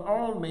upon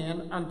all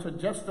men unto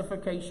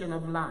justification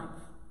of life.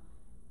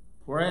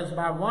 Whereas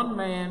by one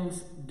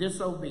man's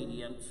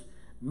disobedience,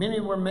 many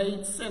were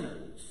made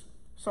sinners,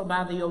 so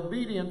by the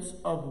obedience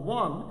of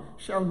one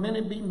shall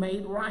many be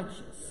made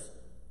righteous.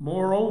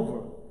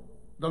 Moreover,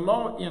 the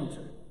law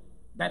entered,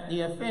 that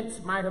the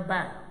offense might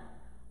abound.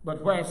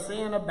 But where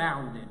sin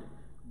abounded,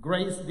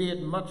 grace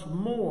did much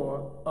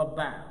more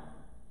abound,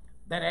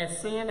 that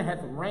as sin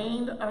hath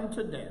reigned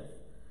unto death,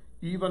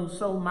 even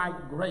so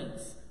might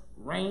grace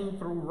reign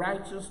through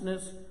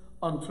righteousness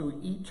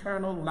unto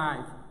eternal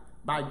life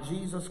by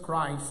Jesus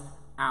Christ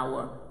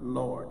our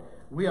Lord.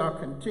 We are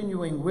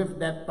continuing with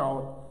that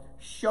thought.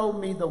 Show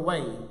me the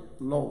way,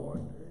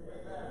 Lord.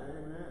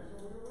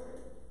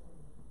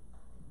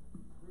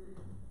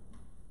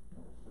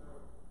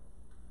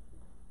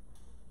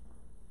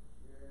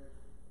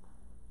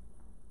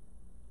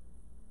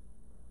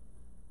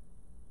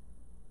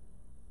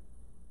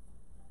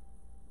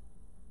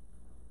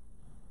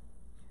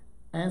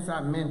 Amen. As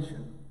I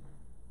mentioned,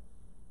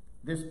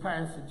 this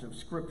passage of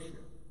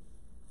Scripture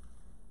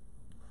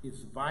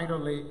is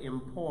vitally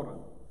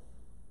important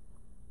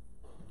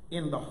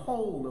in the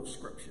whole of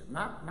Scripture,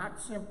 not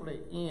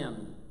simply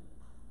in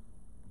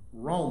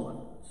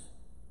Romans,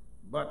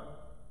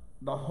 but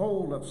the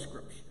whole of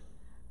Scripture.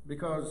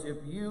 Because if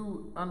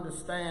you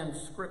understand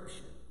Scripture,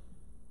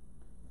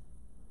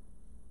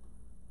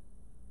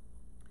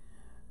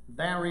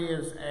 there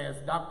is, as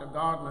Dr.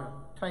 Gardner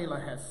Taylor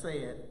has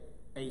said,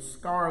 a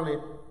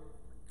scarlet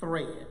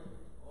thread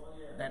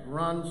that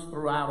runs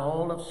throughout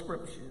all of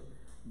Scripture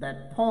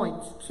that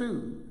points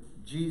to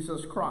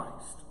Jesus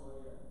Christ.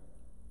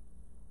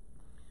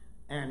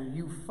 And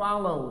you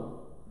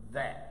follow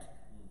that,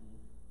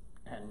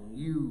 and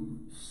you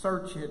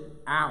search it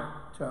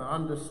out to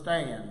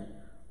understand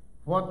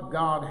what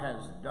God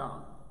has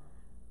done.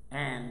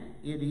 And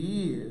it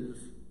is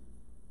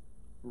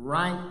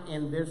right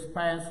in this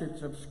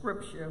passage of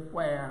Scripture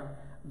where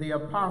the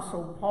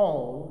Apostle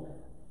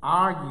Paul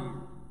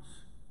argues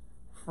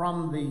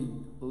from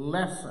the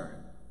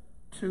lesser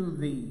to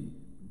the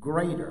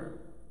greater.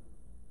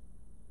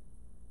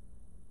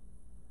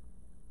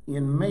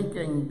 In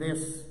making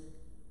this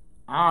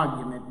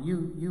argument,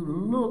 you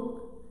look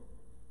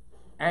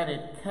at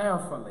it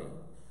carefully,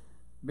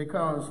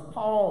 because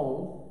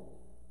Paul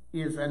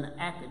is an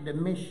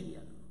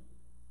academician.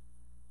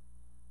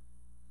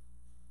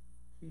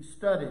 He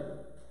studied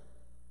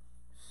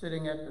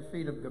sitting at the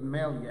feet of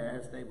Gamaliel,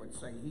 as they would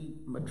say. He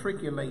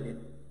matriculated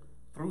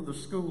through the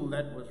school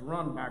that was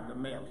run by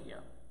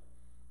Gamaliel.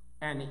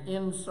 And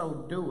in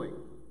so doing,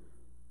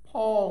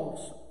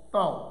 Paul's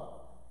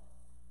thought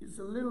is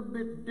a little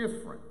bit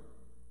different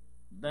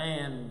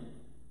than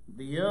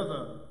the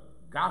other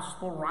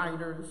gospel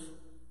writers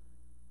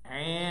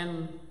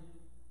and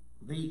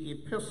the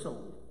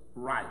epistle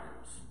writers.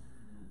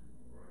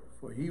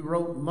 For he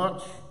wrote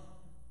much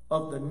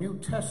of the New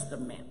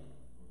Testament,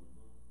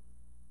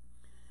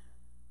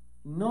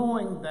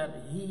 knowing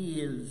that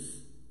he is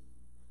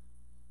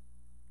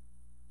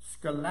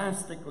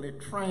scholastically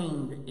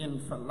trained in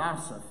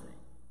philosophy,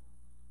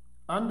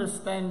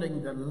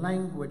 understanding the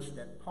language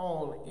that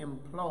Paul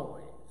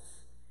employs.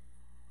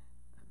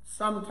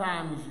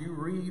 Sometimes you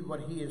read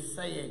what he is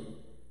saying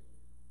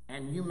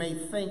and you may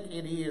think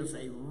it is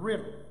a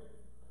riddle,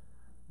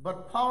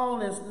 but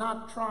Paul is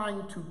not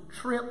trying to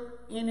trip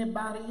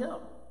anybody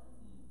up.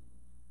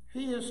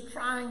 He is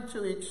trying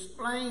to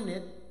explain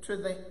it to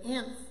the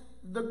nth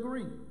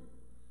degree.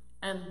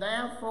 And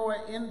therefore,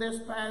 in this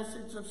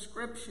passage of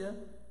Scripture,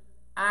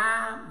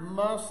 I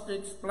must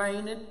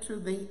explain it to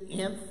the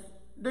nth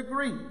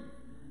degree.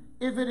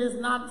 If it is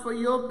not for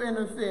your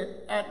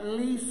benefit, at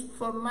least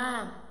for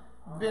my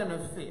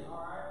benefit.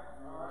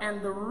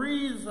 And the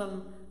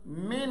reason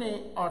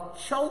many are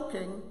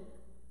choking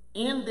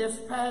in this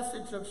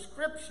passage of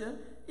Scripture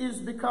is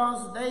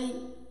because they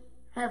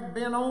have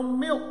been on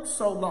milk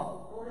so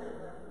long.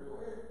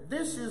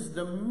 This is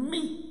the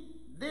meat.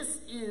 This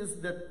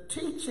is the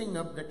teaching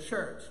of the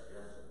church.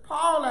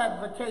 Paul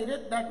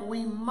advocated that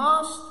we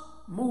must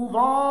move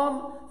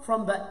on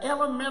from the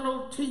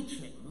elemental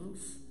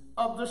teachings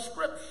of the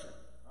Scripture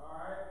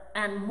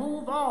and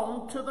move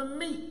on to the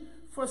meat.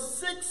 For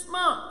 6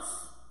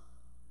 months,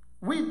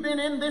 we've been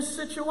in this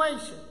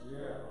situation.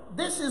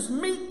 This is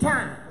meat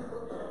time.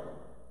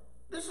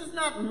 This is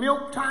not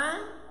milk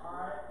time.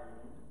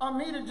 Or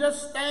me to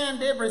just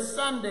stand every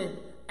Sunday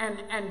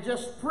and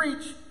just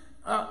preach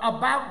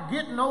about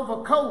getting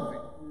over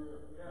COVID.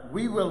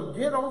 We will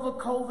get over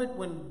COVID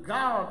when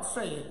God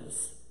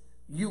says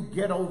you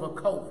get over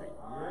COVID.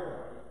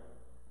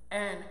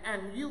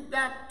 And you've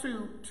got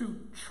to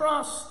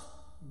trust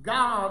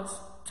God's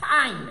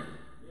timing,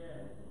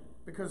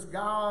 because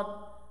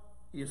God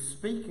is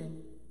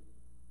speaking.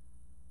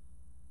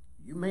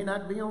 You may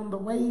not be on the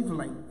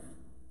wavelength,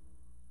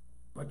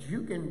 but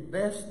you can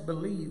best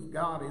believe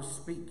God is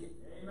speaking.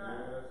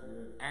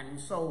 And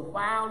so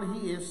while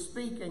he is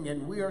speaking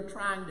and we are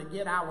trying to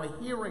get our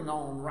hearing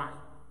on right,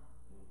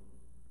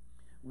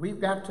 we've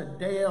got to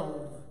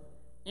delve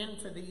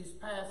into these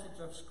passages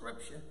of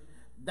Scripture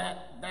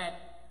that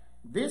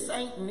this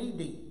ain't knee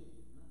deep.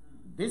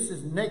 This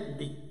is neck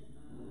deep.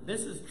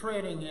 This is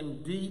treading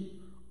in deep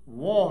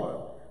water,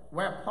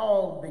 where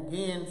Paul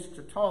begins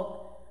to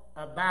talk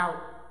about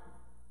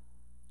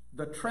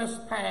the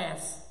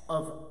trespass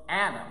of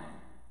Adam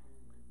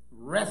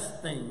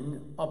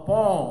resting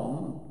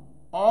upon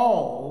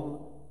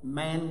all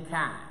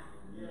mankind.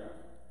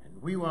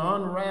 And we were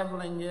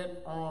unraveling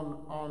it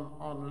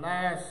on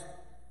last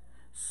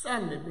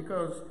Sunday,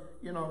 because,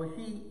 you know,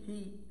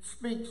 he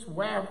speaks,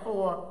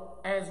 wherefore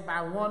as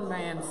by one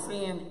man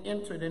sin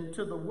entered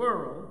into the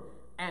world,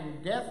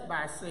 and death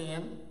by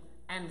sin,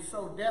 and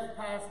so death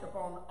passed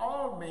upon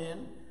all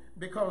men,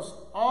 because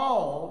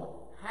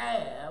all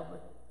have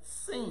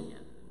sinned.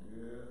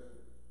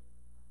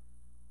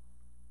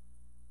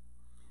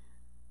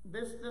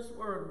 This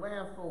word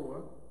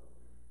wherefore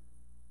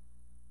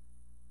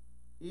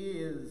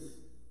is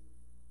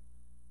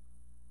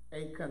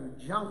a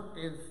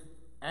conjunctive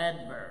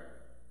adverb.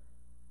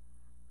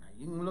 Now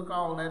you can look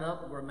all that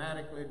up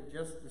grammatically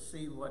just to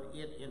see what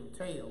it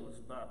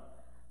entails,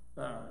 but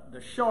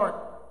the short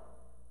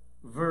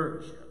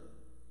version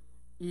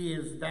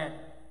is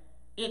that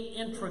it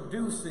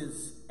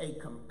introduces a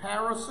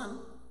comparison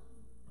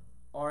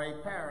or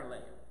a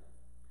parallel.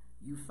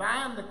 you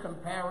find the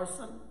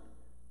comparison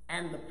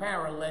and the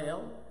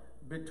parallel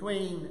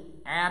between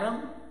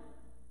Adam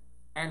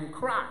and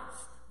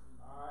Christ.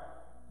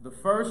 The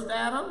first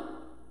Adam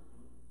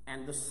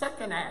and the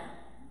second Adam,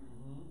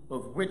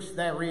 of which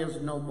there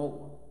is no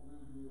more.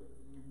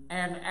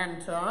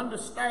 And to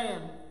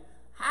understand,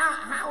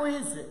 how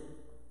is it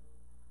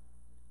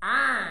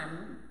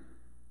I'm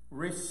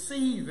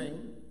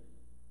receiving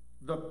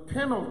the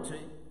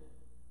penalty,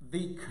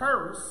 the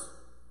curse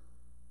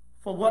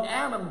for what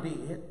Adam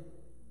did?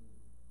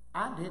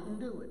 I didn't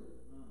do it.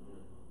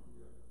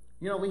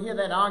 You know, we hear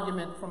that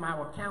argument from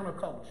our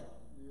counterculture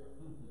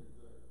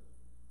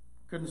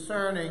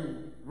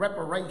concerning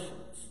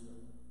reparations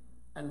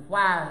and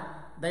why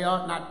they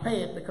ought not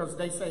pay it, because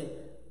they say,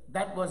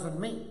 that wasn't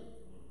me.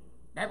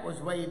 That was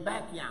way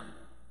back yonder.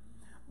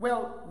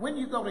 Well, when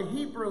you go to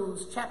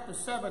Hebrews chapter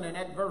 7 and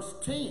at verse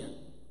 10,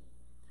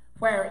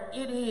 where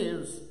it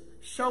is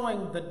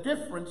showing the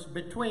difference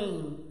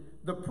between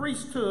the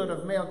priesthood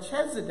of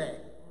Melchizedek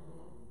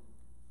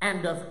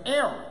and of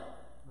Aaron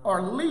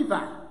or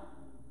Levi,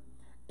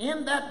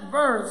 in that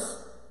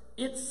verse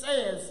it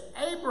says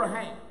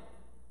Abraham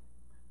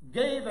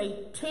gave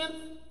a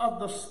tenth of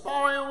the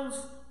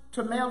spoils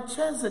to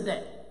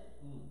Melchizedek.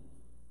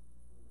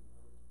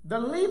 The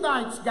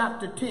Levites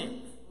got the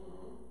tenth.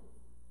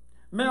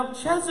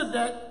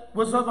 Melchizedek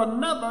was of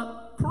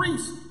another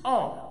priest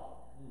order.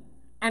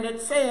 And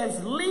it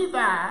says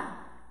Levi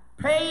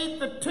paid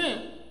the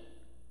tenth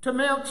to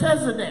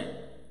Melchizedek.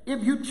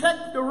 If you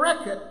check the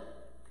record,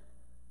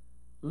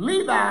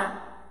 Levi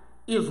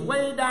is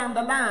way down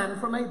the line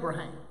from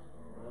Abraham.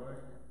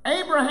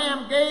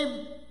 Abraham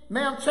gave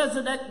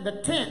Melchizedek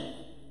the tenth,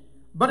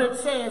 but it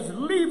says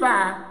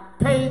Levi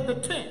paid the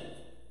tenth,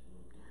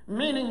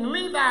 meaning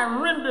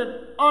Levi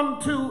rendered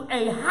unto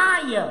a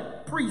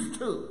higher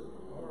priesthood.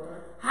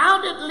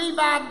 How did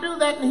Levi do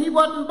that and he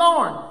wasn't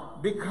born?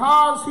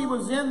 Because he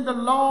was in the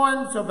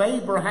loins of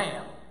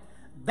Abraham.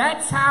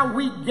 That's how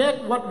we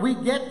get what we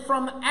get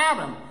from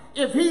Adam.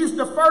 If he's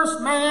the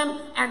first man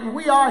and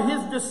we are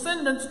his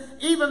descendants,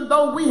 even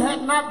though we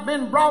had not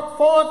been brought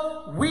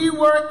forth, we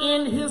were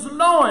in his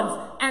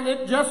loins. And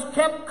it just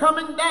kept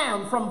coming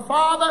down from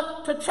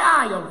father to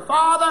child,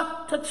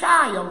 father to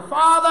child,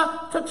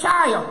 father to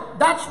child.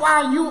 That's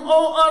why you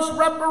owe us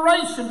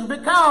reparations,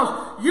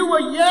 because you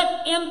were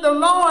yet in the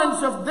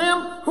loins of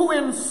them who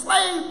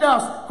enslaved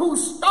us, who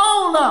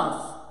stole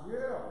us. Yeah.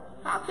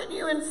 How can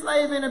you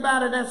enslave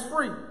anybody that's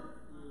free?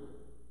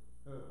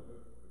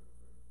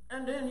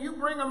 And then you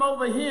bring them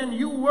over here and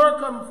you work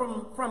them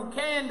from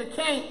can to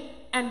can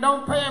and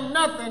don't pay them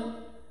nothing.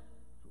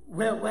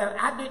 Well,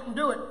 I didn't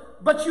do it.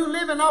 But you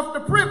living off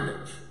the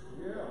privilege.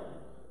 Yeah.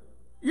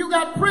 You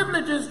got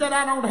privileges that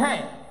I don't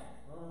have.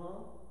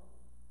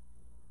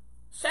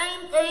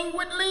 Same thing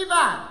with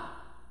Levi.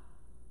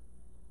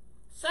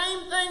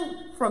 Same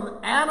thing from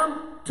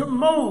Adam to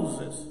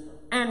Moses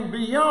and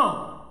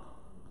beyond.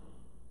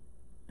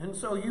 And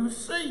so you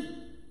see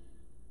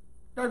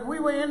that we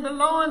were in the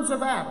loins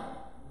of Adam.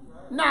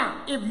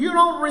 Now, if you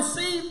don't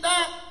receive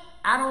that,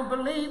 I don't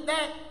believe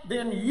that,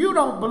 then you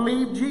don't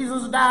believe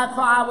Jesus died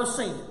for our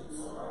sins.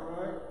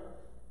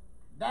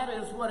 That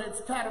is what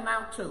it's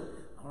tantamount to.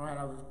 All right,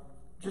 I was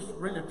just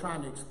really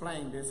trying to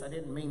explain this. I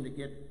didn't mean to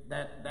get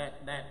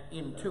that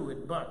into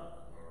it,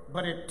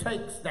 but it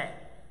takes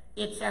that.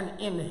 It's an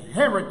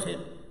inherited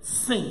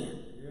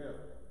sin. Yeah.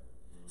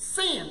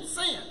 Sin.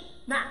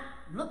 Now,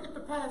 look at the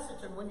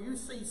passage, and when you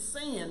see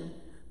sin,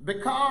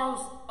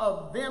 because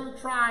of them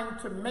trying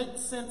to make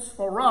sense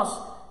for us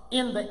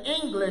in the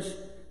English,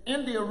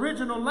 in the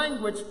original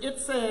language, it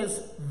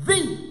says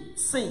the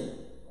sin.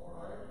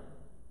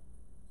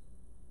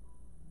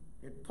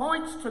 It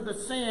points to the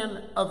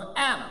sin of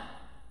Adam.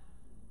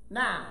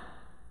 Now,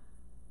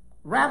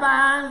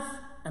 rabbis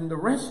and the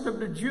rest of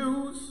the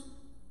Jews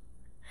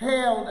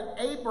held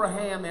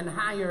Abraham in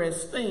higher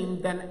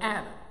esteem than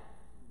Adam.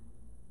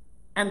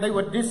 And they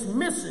were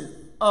dismissive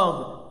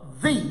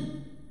of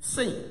the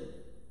sin.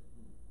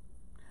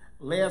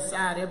 Lay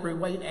aside every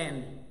weight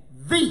and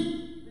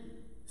the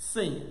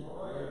sin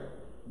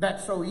that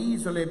so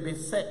easily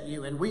beset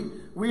you. And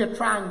we are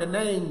trying to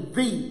name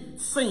the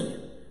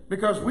sin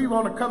because we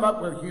want to come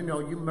up with, you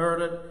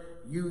murdered,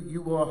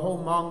 you were a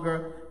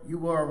whoremonger, you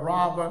were a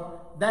robber.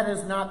 That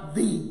is not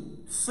the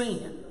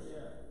sin.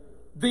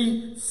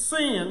 The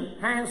sin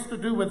has to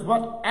do with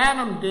what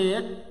Adam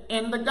did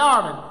in the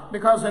garden,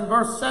 because in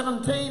verse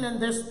 17 in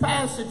this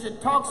passage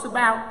it talks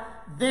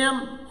about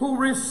them who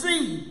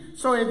receive.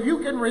 So if you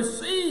can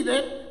receive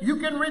it, you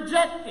can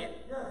reject it.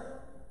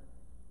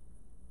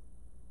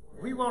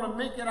 We want to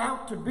make it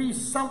out to be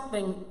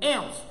something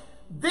else.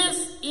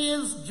 This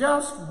is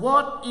just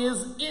what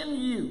is in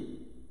you.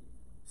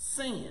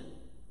 Sin.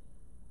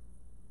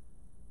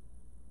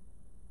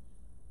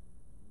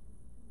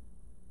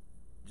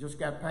 Just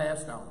got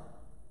passed on.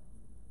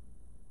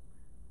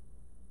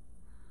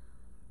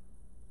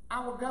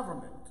 Our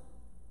government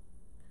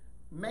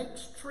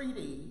makes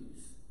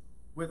treaties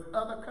with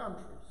other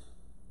countries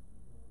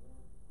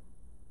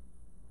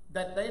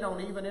that they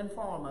don't even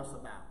inform us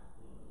about.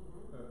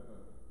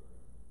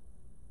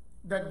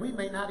 that we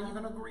may not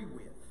even agree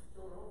with.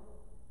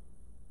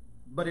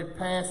 But it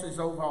passes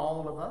over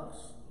all of us.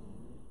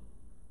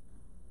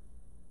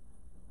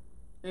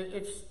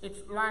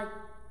 It's like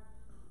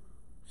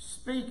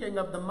speaking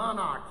of the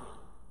monarchy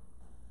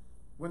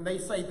when they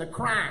say the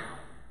crown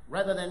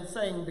rather than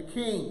saying the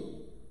king.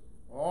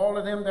 All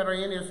of them that are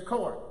in his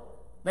court,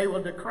 they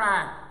will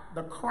decry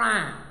the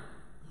crown.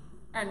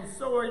 And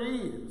so it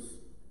is.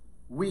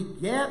 We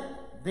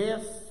get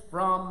this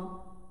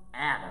from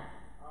Adam.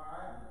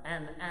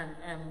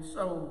 And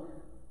so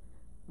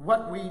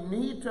what we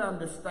need to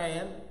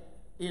understand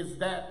is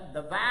that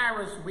the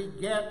virus we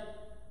get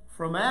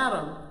from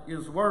Adam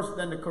is worse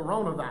than the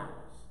coronavirus.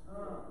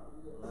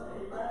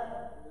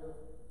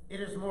 It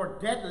is more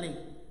deadly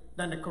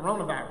than the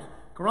coronavirus.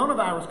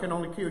 Coronavirus can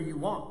only kill you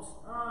once.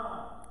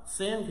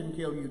 Sin can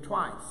kill you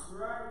twice.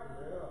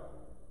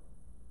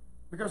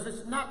 Because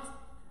it's not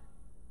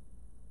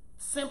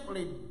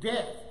simply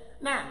death.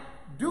 Now,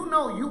 do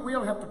know you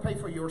will have to pay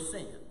for your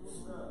sins.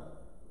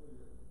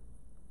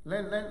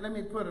 Let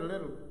me put a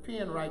little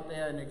pin right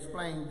there and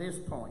explain this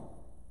point.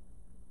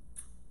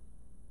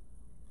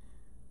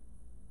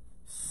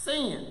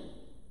 Sin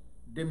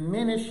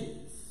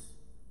diminishes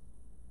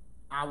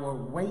our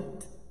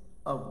weight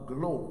of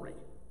glory.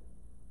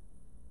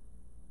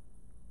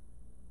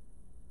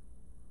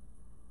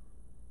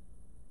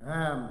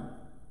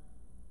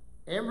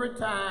 Every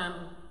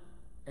time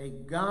a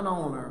gun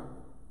owner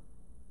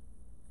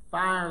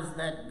fires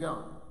that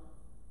gun,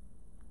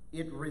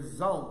 it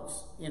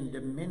results in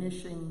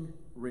diminishing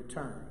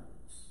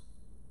returns.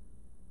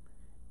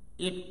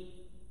 It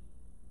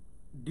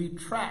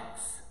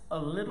detracts a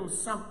little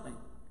something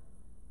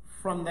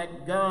from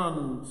that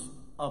gun's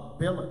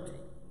ability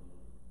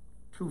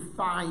to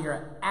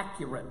fire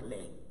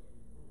accurately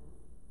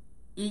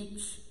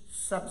each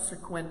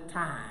subsequent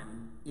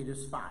time it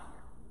is fired.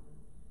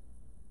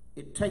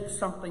 It takes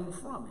something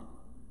from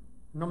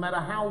it. No matter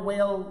how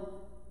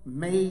well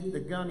made the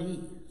gun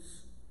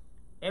is,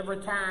 every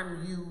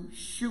time you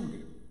shoot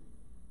it,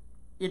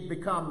 it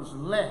becomes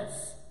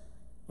less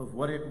of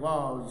what it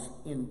was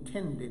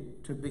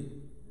intended to be.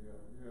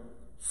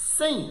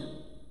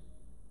 Sin,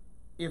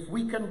 if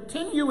we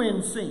continue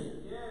in sin,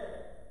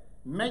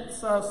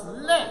 makes us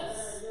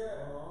less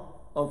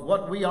of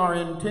what we are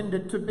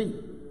intended to be.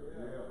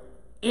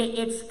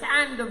 It's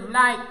kind of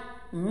like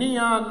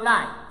neon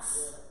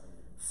lights.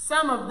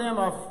 Some of them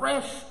are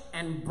fresh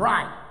and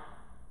bright.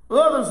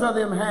 Others of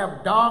them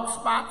have dark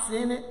spots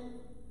in it.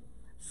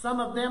 Some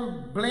of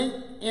them blink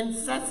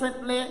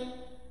incessantly,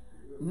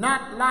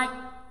 not like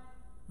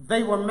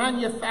they were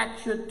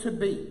manufactured to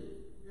be.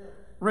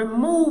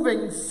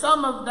 Removing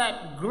some of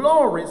that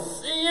glory,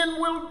 sin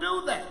will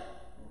do that.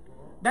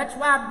 That's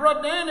why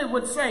Brother Danny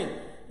would say,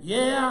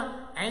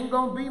 yeah, ain't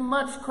gonna be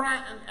much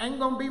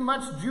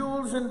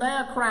jewels in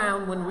their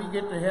crown when we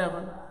get to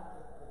heaven.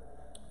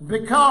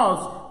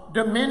 Because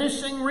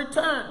diminishing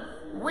return.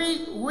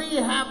 We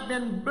have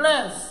been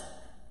blessed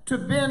to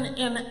been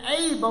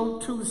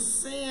enabled to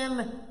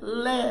sin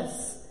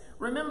less.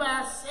 Remember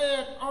I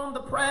said on the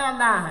prayer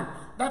line,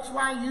 that's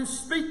why you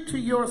speak to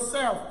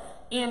yourself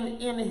in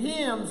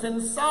hymns,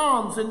 in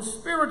psalms, in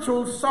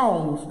spiritual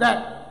songs,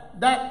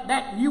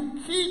 that you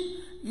keep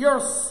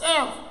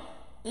yourself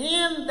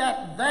in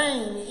that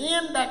vein,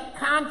 in that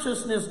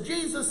consciousness.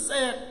 Jesus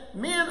said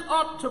men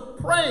ought to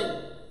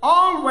pray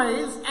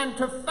always and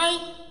to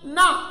faint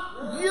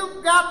not.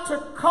 You've got to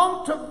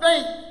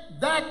cultivate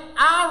that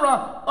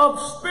aura of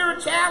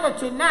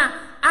spirituality. Now,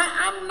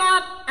 I'm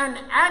not an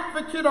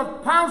advocate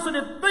of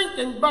positive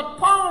thinking, but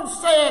Paul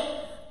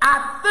said,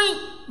 I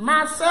think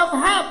myself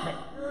happy.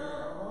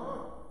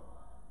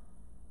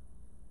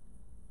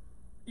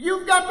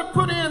 You've got to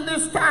put in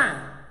this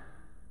time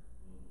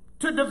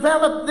to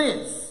develop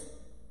this.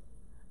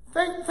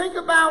 Think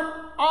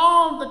about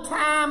all the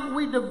time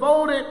we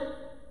devoted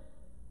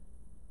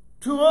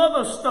to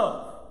other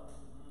stuff.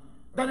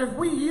 That if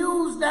we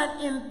use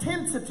that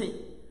intensity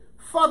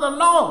for the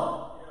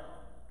Lord,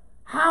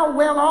 how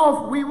well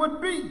off we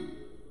would be.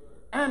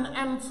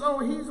 And so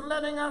he's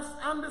letting us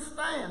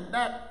understand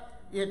that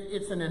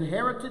it's an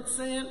inherited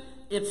sin.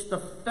 It's the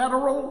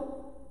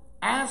federal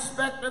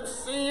aspect of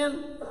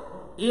sin.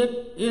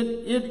 It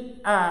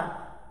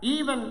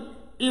even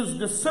is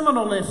the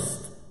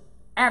Seminolist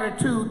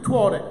attitude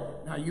toward it.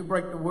 Now, you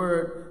break the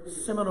word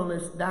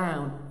Seminolist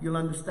down, you'll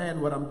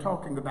understand what I'm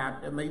talking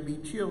about. There may be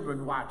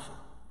children watching.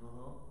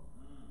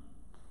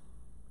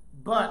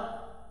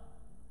 But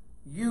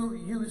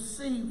you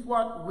see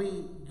what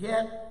we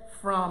get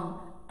from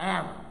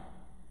Adam.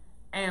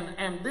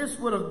 And this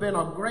would have been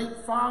a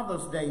great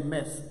Father's Day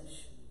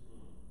message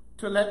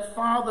to let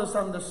fathers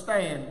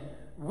understand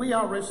we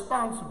are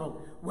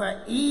responsible.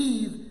 Where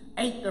Eve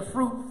ate the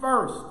fruit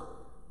first,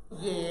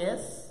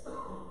 yes,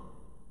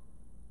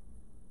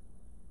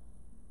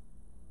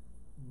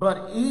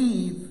 but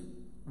Eve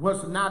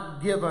was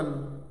not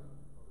given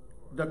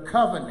the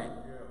covenant,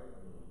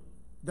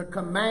 the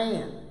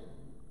command,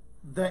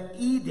 the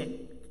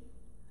edict,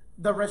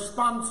 the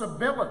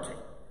responsibility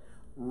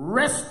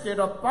rested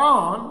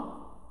upon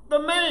the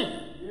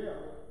man.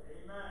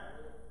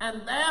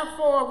 And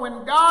therefore,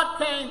 when God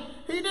came,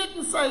 he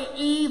didn't say,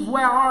 Eve,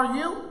 where are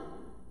you?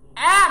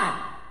 Adam,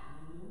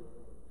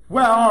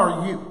 where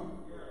are you?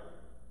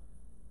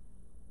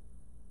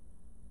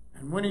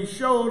 And when he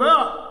showed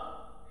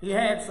up, he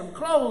had some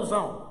clothes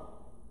on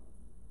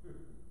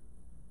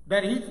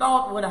that he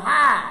thought would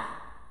hide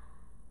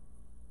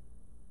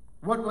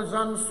what was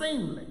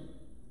unseemly.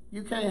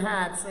 You can't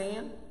hide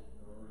sin.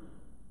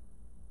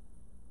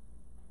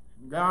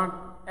 God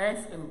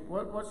asked him,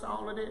 what's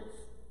all of this?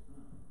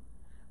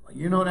 Well,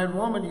 you know that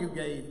woman you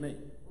gave me.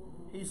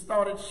 He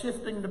started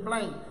shifting the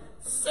blame.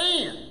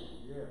 Sin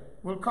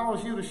will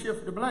cause you to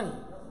shift the blame.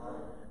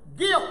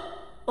 Guilt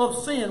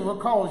of sin will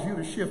cause you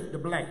to shift the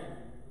blame.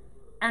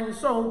 And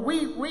so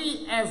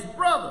we as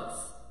brothers,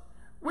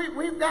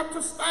 we've got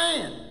to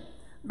stand,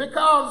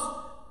 because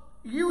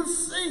you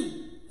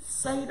see,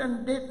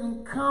 Satan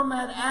didn't come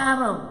at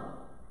Adam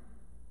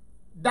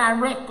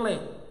directly.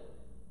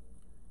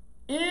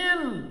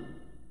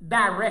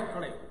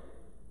 Indirectly,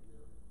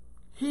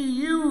 he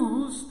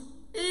used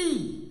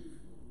Eve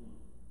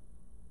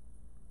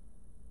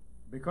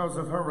because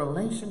of her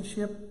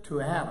relationship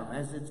to Adam.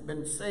 As it's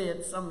been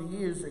said some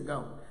years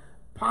ago,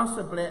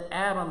 possibly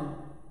Adam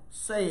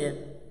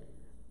said,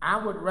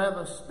 I would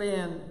rather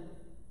spend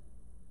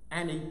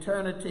an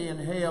eternity in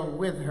hell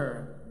with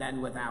her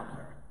than without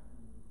her.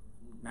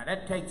 Now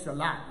that takes a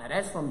lot. Now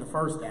that's from the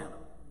first Adam.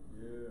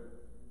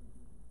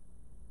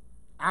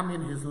 I'm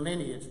in his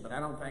lineage, but I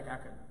don't think I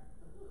could,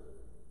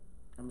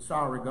 I'm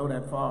sorry, go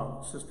that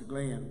far, Sister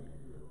Glenn.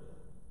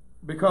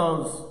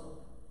 Because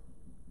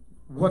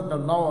what the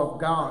law of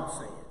God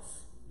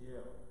says.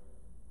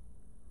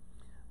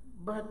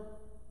 But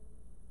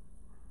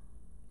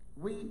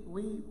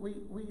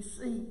we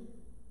see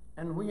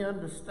and we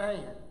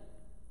understand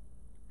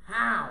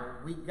how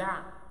we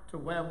got to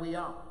where we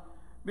are.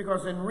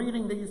 Because in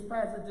reading these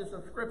passages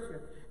of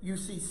Scripture, you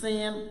see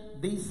sin,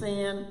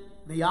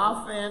 the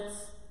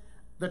offense,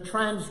 the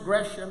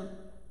transgression,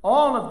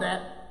 all of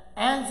that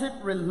as it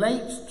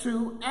relates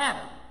to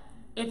Adam.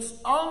 It's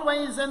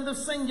always in the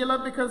singular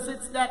because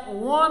it's that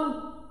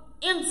one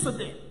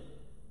incident.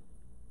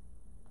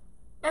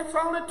 That's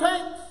all it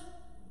takes.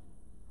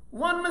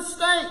 One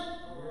mistake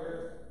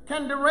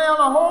can derail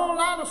a whole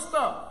lot of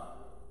stuff.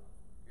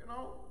 You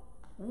know,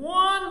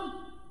 one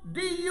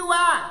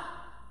DUI,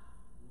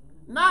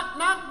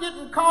 not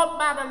getting caught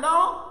by the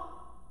law,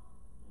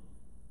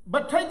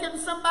 but taking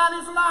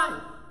somebody's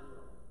life.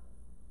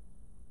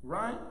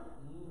 Right?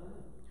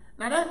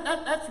 Now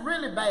that's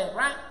really bad,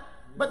 right?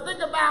 But think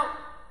about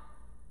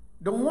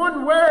the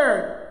one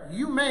word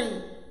you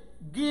may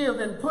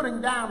give in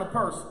putting down a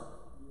person.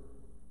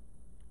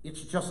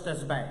 It's just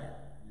as bad.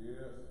 Yes.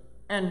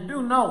 And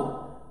do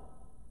know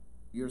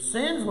your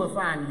sins will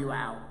find you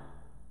out,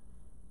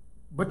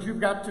 but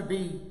you've got to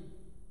be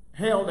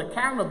held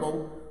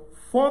accountable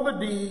for the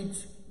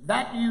deeds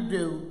that you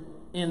do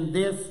in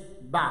this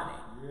body.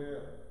 Yeah.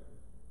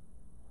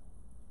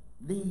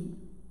 The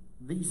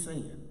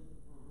sin.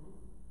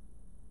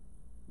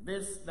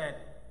 This that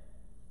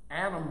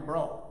Adam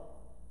brought.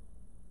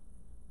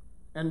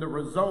 And the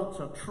results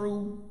are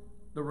true.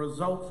 The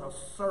results are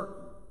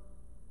certain.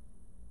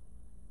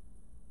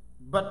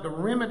 But the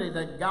remedy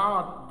that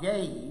God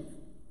gave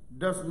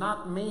does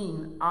not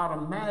mean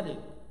automatic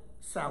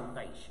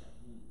salvation.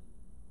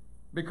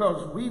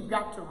 Because we've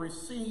got to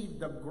receive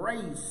the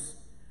grace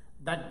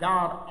that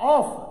God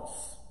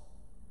offers,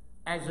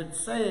 as it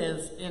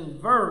says in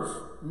verse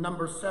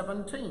number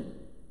 17.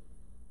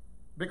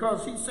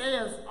 Because he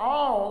says,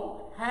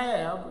 all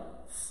have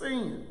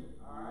sinned.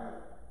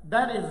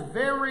 That is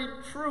very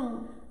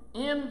true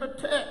in the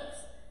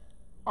text.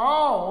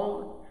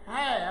 All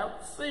have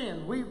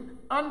sinned. We've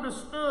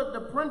understood the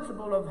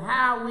principle of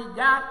how we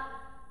got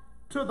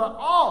to the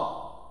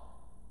all.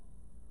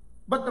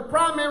 But the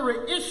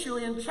primary issue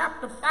in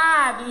chapter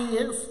 5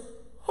 is,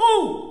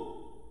 who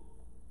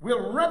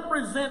will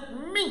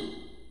represent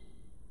me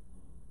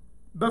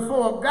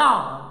before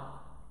God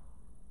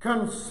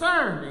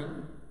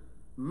concerning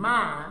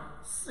my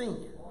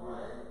sin?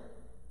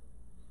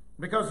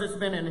 Because it's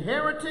been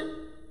inherited,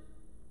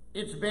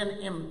 it's been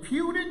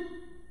imputed,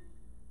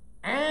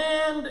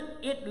 and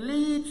it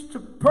leads to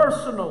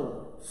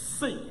personal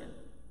sin.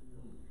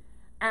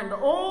 And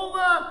over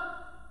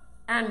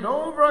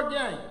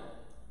again,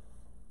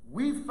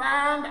 we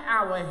find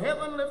our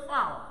Heavenly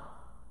Father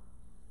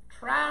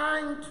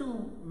trying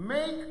to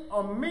make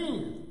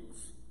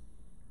amends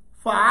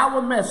for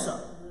our mess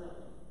up.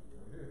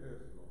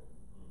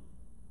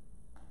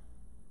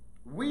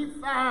 We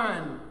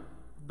find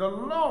the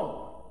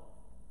Lord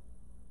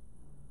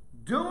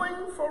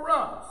doing for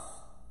us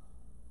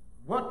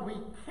what we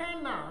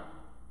cannot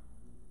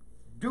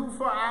do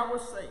for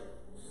ourselves.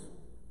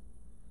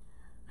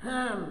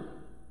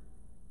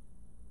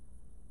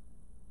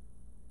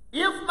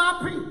 If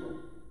my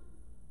people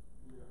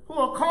who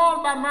are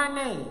called by my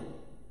name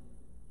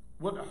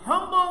would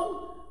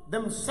humble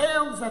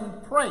themselves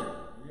and pray,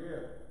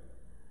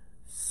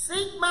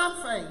 seek my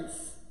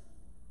face,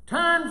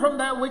 turn from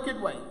their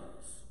wicked ways,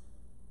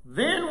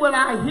 then will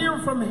I hear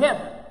from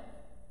heaven,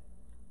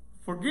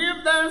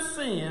 forgive their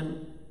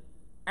sin,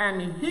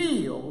 and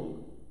heal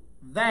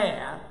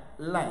their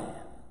land.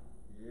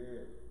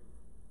 Yeah.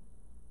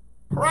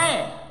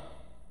 Prayer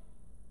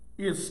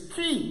is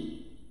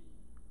key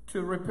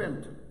to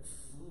repentance.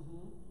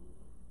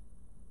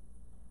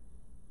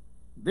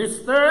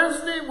 This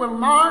Thursday will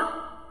mark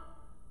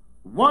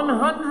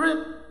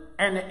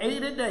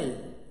 180 days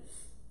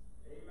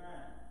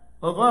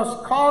of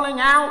us calling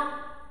out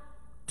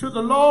to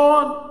the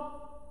Lord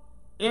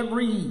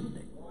every evening.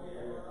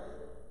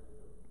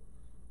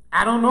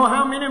 I don't know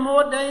how many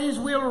more days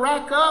we'll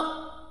rack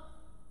up.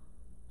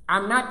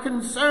 I'm not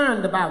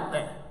concerned about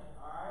that.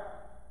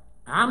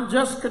 I'm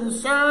just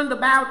concerned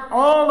about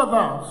all of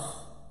us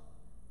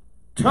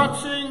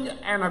touching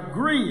and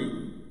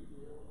agreeing,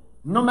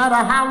 no matter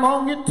how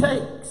long it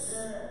takes.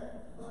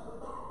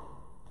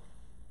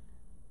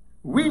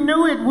 We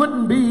knew it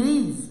wouldn't be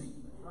easy.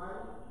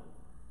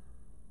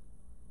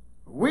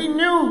 We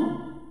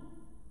knew,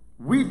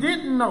 we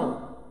didn't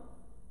know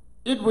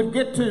it would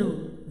get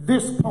to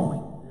this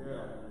point.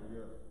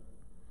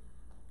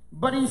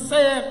 But he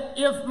said,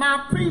 if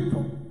my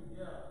people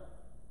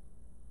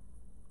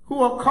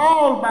who are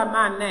called by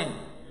my name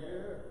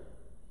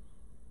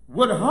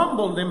would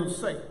humble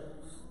themselves.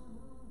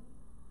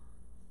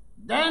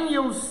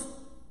 Daniel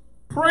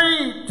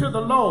prayed to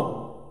the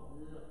Lord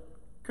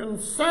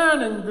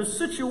concerning the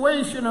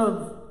situation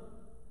of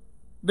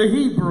the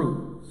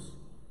Hebrews.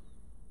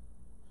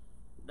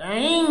 The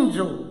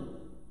angel,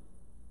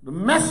 the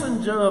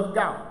messenger of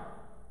God,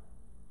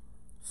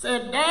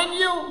 said,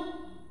 Daniel,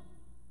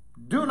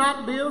 do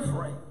not be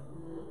afraid.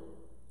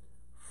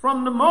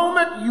 From the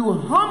moment you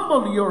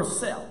humble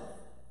yourself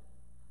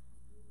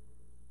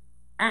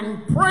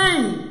and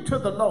pray to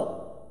the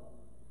Lord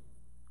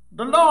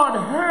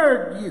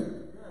heard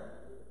you.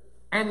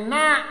 And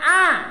now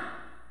I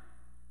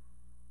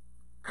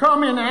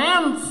come in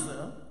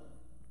answer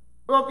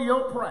of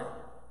your prayer.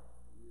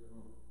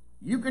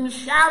 You can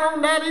shout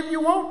on that if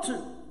you want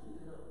to.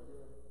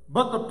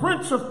 But the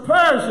prince of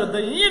Persia,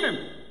 the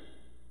enemy,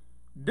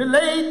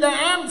 delayed the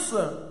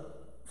answer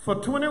for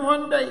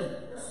 21 days.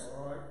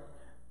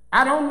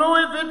 I don't know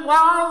if it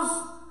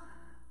was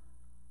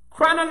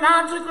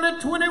chronologically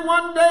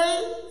 21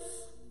 days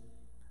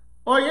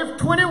or if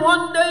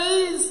 21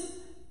 days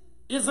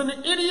is an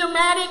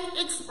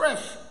idiomatic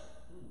expression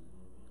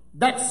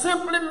that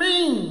simply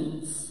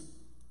means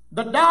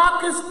the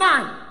darkest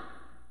night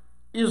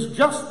is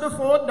just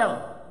before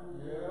dawn.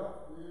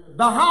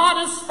 The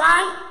hardest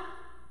fight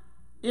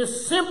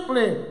is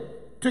simply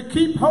to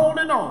keep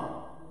holding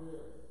on.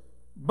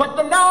 But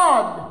the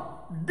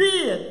Lord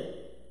did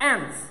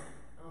answer.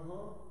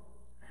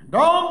 And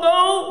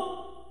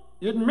although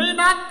it may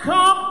not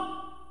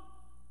come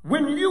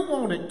when you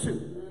want it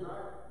to,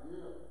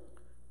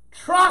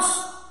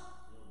 trust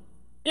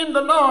in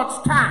the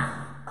Lord's time.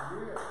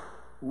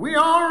 We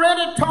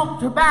already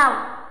talked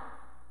about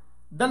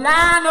the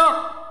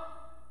lineup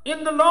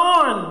in the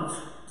loins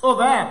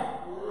of Adam.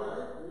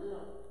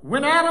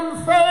 When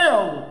Adam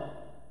fell,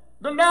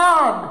 the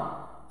Lord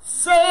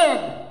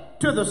said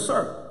to the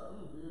serpent,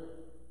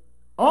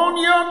 on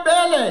your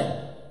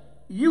belly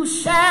you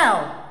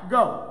shall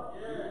go.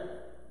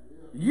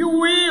 You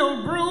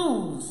will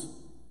bruise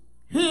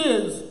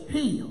his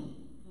heel,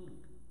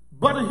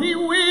 but he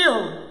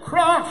will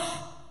crush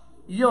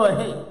your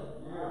head.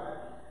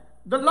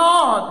 The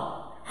Lord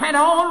had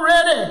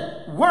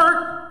already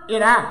worked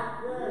it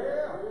out.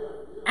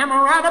 Am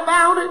I right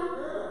about it?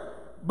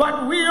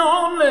 But we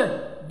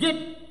only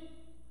get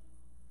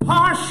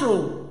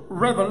partial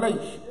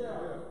revelation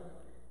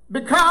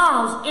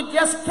because it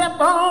just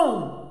kept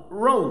on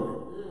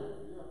rolling.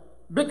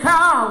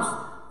 Because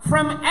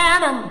from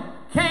Adam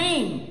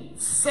came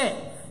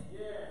Seth.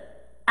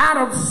 Out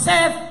of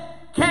Seth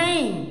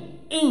came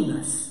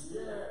Enos.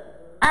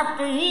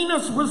 After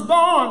Enos was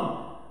born,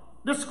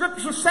 the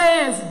scripture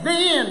says,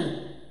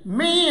 then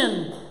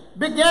men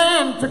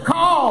began to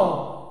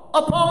call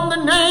upon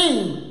the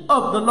name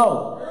of the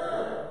Lord.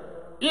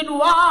 It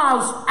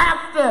was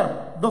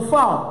after the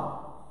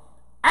fall,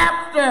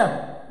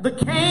 after the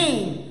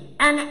Cain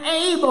and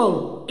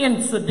Abel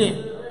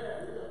incident,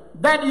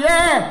 that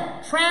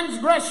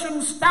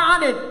transgression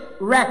started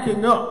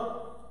racking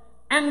up,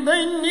 and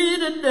they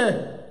needed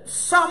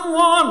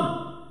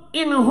someone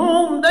in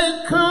whom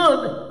they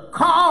could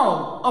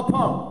call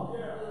upon.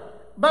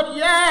 But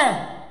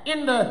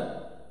in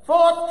the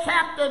 4th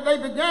chapter, they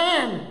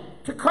began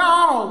to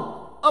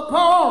call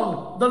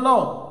upon the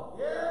Lord.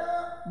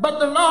 But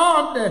the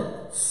Lord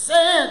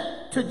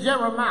said to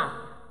Jeremiah,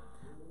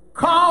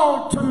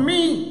 call to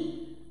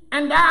me,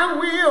 and I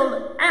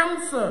will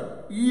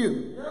answer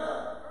you.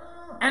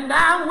 And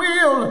I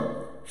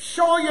will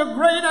show you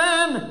great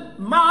and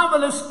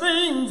marvelous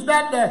things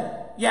that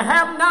you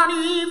have not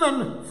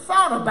even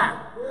thought about.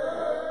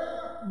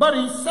 But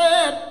he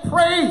said,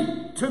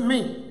 pray to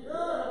me,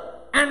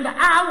 and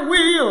I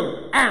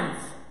will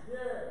answer.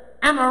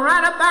 Am I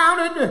right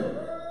about it?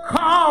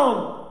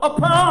 Call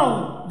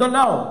upon the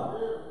Lord,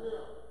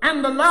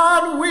 and the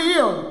Lord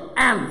will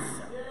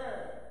answer.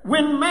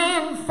 When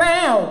man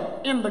fell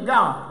in the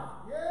garden,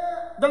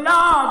 The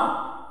Lord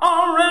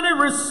already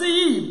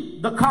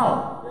received the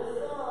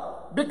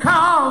call,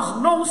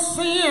 because no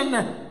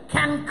sin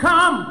can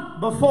come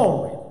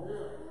before it.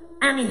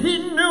 And he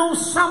knew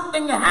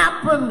something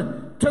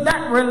happened to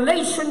that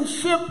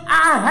relationship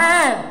I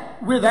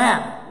had with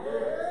Adam.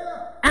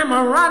 Am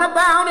I right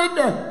about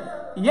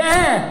it?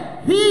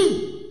 Yeah,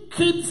 he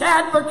keeps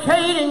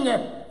advocating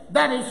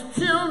that his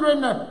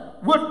children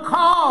would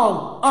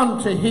call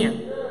unto him.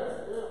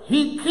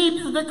 He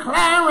keeps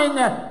declaring,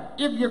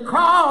 if you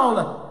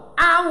call,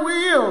 I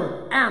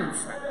will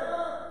answer.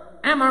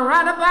 Am I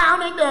right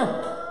about it?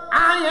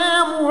 I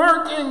am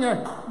working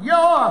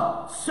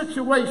your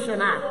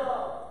situation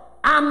out.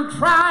 I'm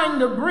trying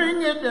to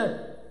bring it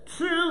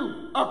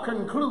to a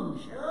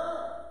conclusion.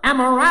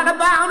 Am I right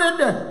about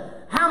it?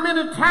 How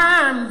many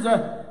times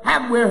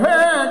have we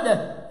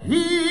heard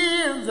he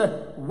is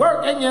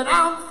working it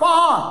out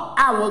for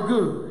our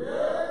good?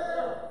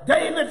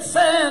 David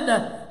said,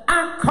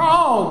 I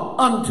called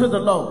unto the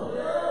Lord,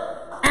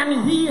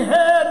 and he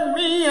heard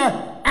me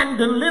and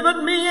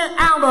delivered me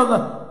out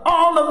of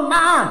all of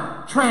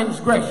my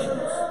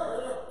transgressions.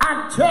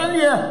 I tell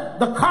you,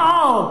 the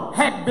call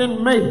had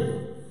been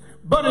made,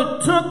 but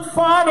it took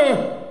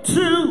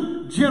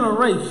 42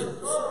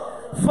 generations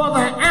for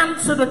the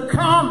answer to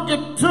come.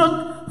 It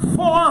took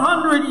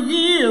 400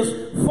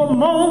 years for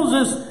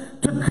Moses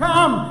to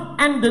come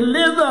and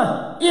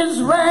deliver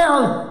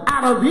Israel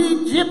out of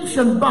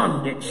Egyptian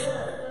bondage.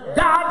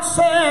 God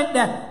said,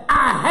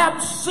 I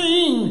have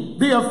seen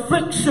the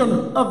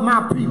affliction of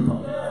my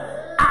people.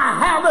 I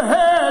have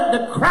heard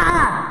the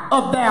cry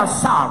of their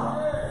sorrow,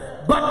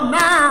 but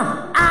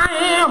now I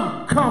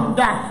am come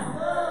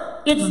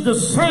down. It's the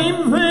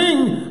same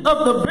thing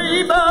of the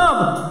babe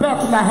of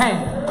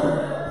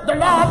Bethlehem. The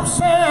Lord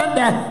said,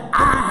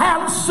 I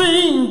have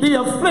seen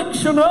the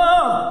affliction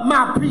of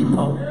my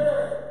people.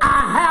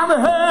 I have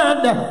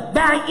heard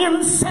their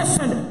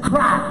incessant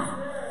cry.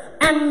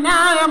 And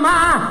now am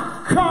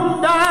I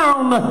come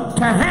down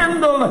to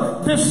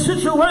handle this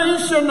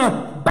situation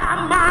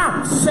by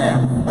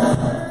myself.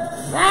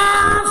 There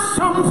are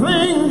some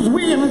things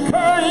we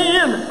incur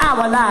in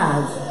our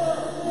lives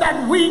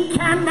that we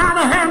cannot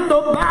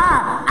handle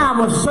by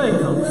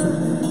ourselves.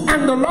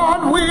 And the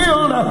Lord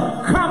will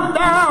come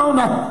down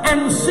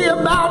and see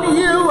about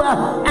you.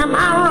 Am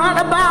I right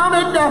about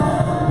it?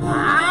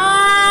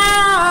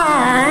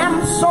 I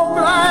am so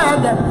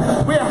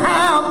glad we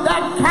have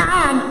that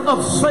kind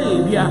of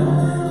Savior.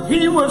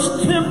 He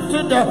was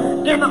tempted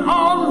in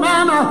all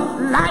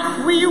manner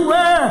like we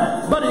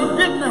were, but he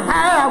didn't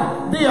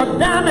have the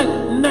Adamic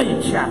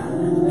nature.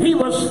 He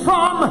was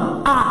from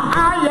a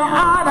higher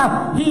order.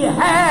 He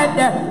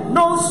had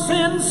no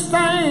sin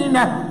stain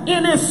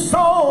in his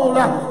soul.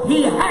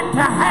 He had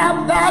to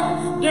have that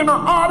in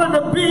order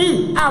to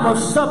be our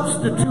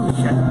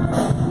substitution.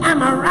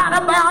 Am I right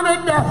about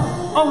it?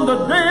 On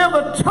the Day of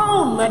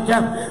Atonement,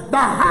 the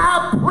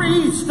high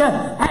priest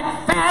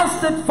had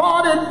fasted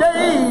 40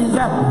 days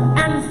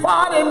and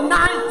 40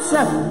 nights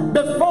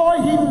before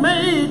he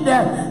made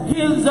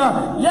his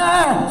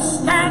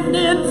stand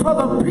in for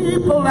the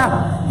people.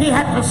 He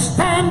had to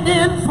stand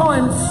in for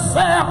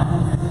himself.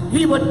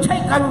 He would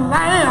take a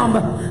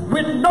lamb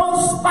with no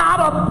spot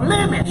or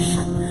blemish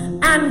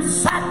and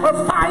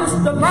sacrifice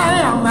the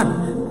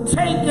lamb,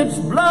 take its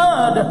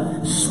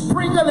blood,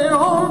 sprinkle it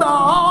on the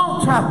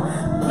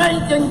altar,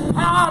 making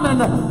pardon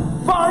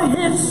for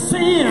his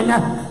sin.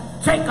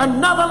 Take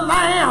another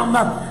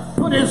lamb,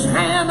 put his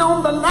hand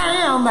on the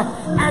lamb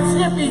as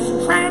if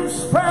he's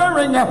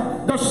transferring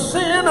the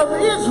sin of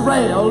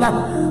Israel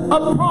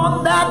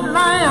upon that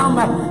lamb,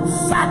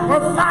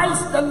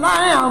 sacrifice the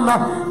lamb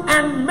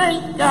and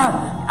make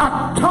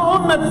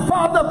atonement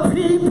for the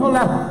people.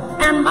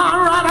 Am I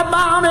right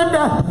about it?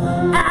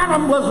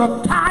 Adam was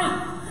a type.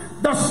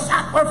 The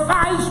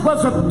sacrifice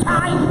was a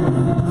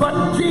type,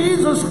 but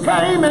Jesus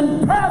came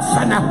in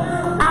person.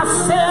 I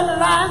said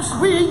last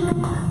week,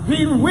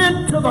 he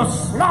went to the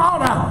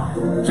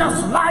slaughter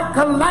just like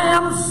a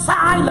lamb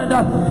silent.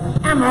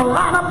 Am I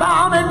right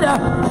about it?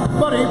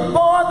 But he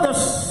bore the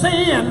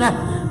sin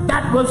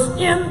that was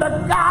in the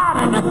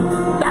garden,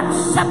 that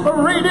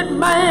separated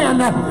man,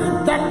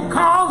 that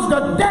caused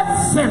the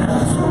death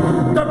sentence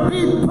to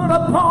be put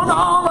upon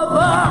all of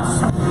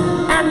us.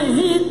 And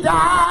he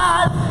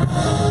died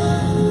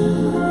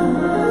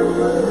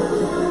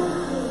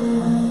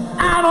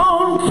out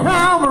on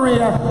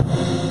Calvary.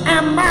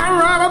 Am I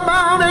right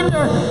about it?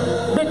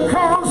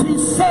 Because he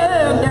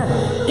said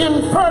in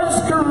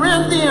 1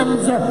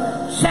 Corinthians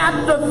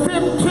chapter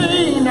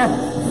 15,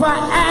 for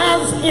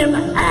as in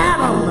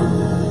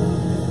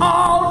Adam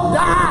all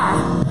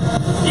die,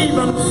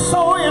 even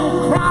so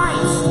in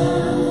Christ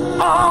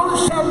all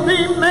shall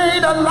be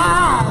made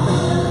alive.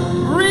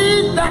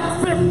 Read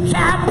that 5th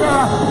chapter.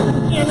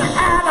 In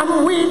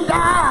Adam we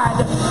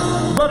died,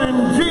 but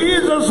in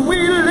Jesus we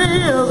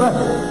live.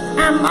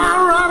 Am I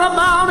right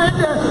about it?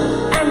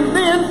 And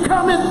then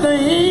cometh the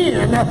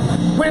end,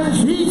 when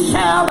he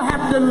shall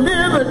have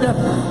delivered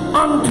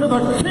unto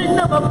the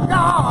kingdom of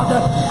God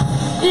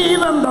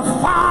even the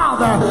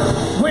Father,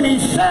 when he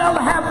shall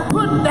have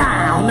put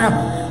down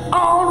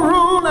all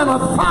rule and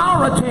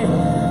authority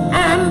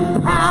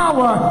and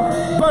power,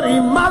 but he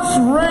must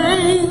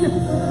reign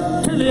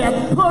till he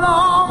hath put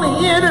all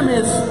the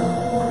enemies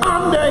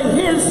under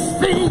his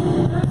feet.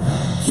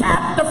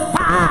 Chapter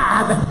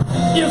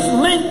 5 is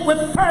linked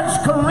with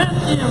 1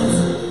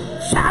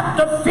 Corinthians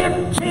chapter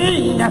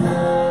 15.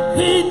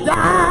 He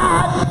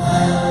died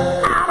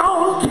out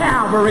on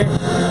Calvary,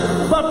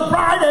 but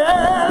bright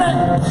early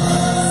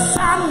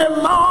Sunday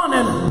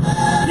morning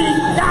he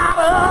got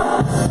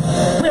up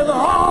with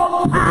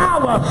all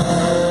power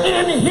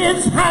in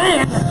his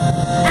hand.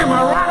 Am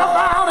I right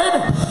about it?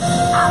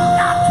 I've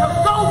got to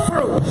go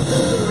through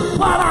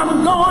what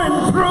I'm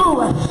going through,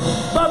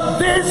 but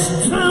this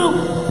too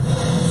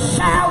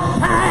shall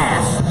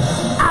pass.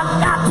 I've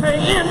got to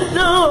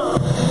endure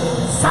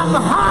some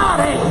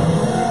heartache,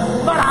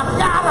 but I've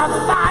got to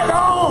fight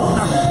on.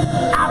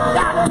 I've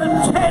got to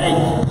take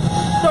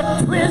the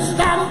twist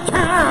and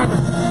turn.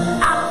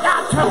 I've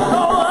got to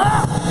go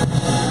up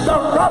the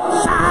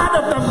rough side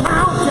of the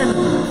mountain.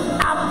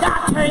 I've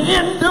got to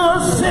endure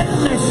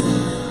sickness.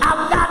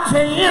 I've got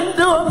to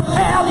endure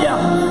failure.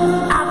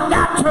 I've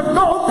got to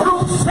go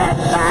through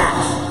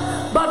setbacks.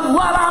 But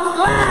what I'm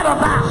glad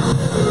about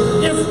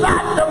is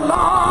that the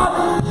Lord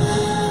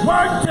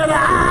worked it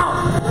out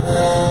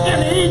in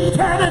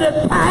eternity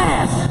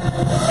past.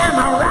 Am I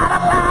right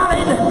about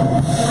it?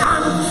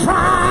 I'm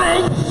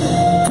trying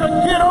to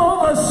get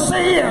over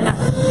sin,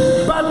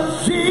 but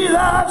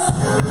Jesus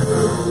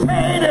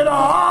paid it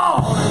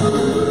all.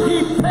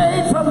 He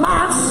paid for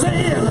my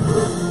sin.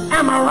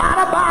 Am I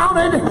right about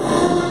it?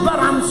 But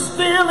I'm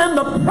still in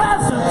the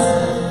presence,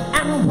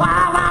 and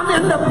while I'm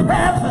in the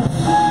presence,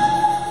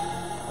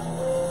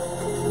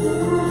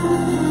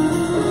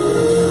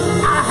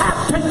 I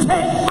have to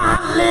take my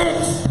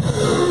licks,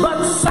 but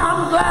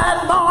some glad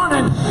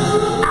morning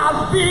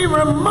I'll be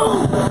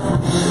removed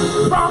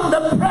from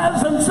the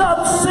presence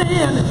of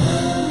sin.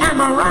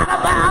 Am I right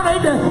about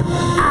it?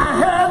 I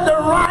heard the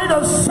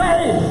writer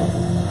say,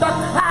 the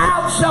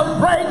clouds shall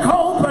break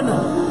open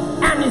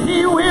and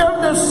he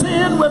will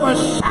descend with a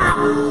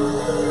shout.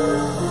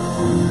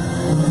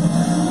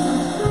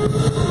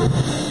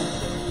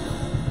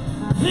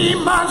 He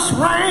must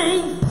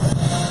reign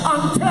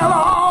until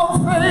all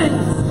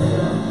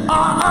things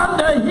are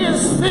under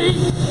his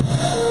feet.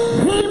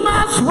 He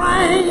must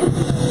reign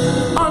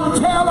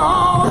until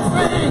all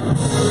things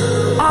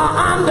are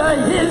under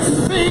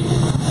his feet.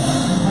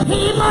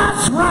 He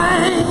must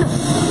reign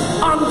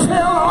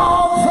until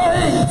all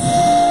things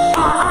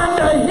are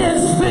under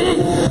his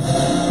feet.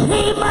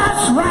 He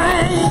must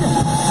reign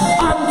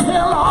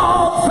until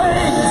all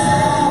things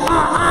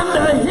are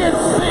under his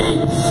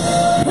feet.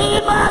 He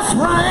must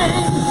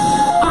reign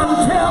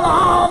until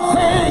all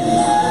things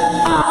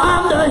are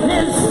under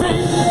his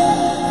feet.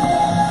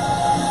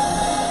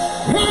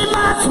 He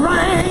must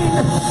reign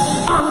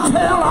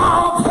until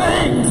all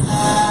things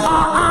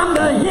are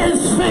under his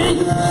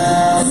feet.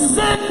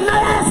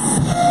 Sickness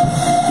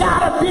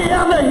gotta be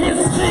under his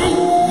feet.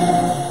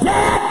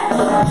 Death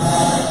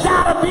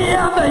gotta be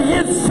under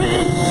his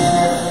feet.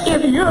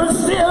 If you're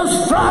still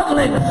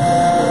struggling,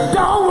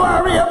 don't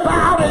worry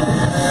about it.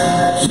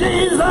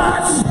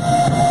 Jesus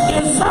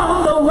is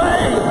on the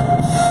way.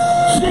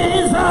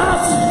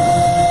 Jesus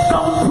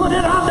don't put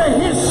it under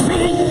his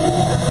feet.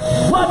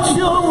 What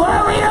you'll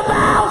worry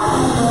about,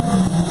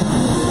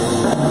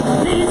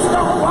 he's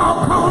gonna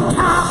walk on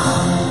top.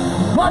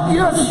 What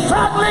you're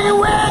struggling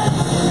with,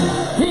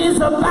 he's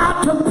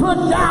about to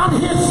put down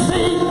his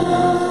feet.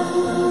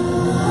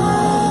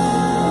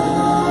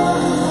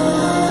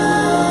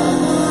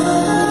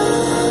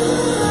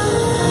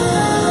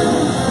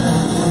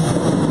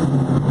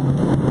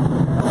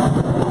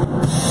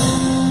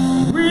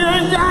 We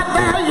ain't got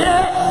there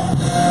yet,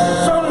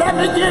 so let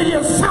me give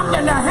you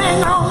something to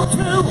hang on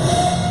to.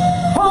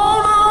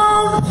 Hold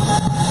on,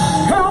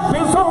 help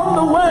is on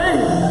the way.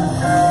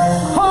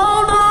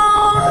 Hold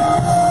on,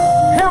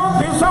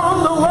 help is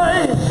on the way.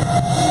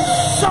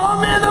 Show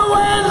me the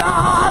way,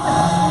 Lord.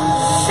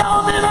 Show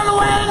me the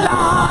way,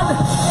 Lord.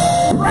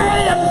 Pray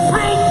and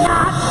faint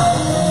not.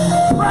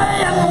 Pray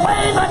and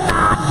waver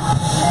not.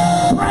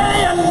 Pray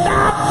and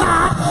doubt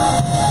not.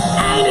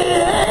 Ain't he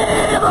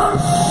able?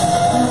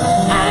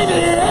 Ain't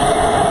he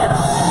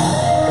able?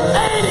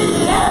 Ain't he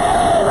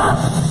able?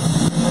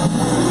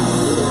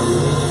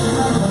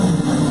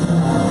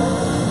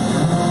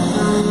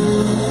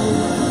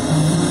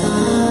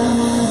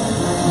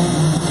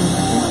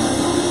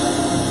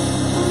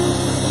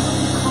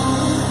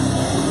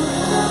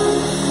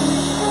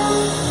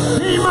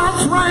 He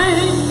must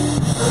reign.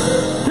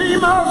 He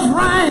must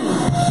reign.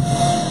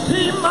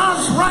 He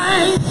must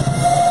reign.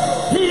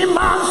 He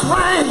must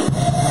reign.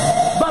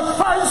 But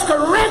 1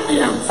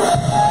 Corinthians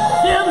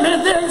give me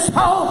this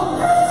hope.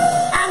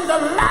 And the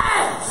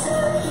last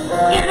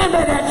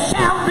enemy that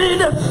shall be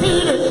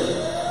defeated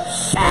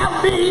shall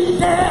be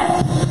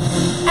death.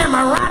 Am I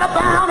right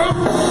about it?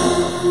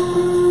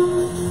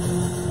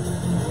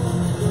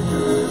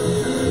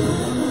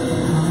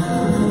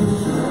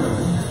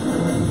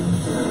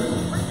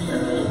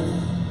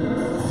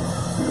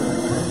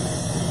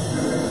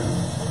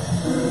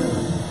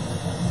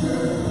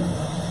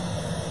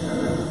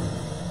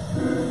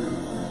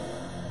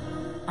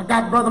 I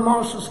got Brother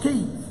Marshall's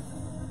keys.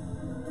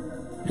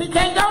 He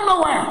can't go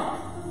nowhere.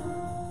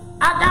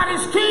 I got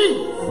his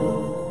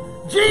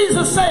keys.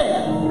 Jesus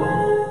said,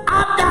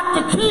 I've got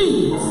the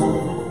keys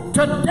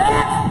to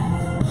death,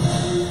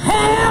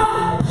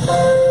 hell,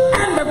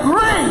 and the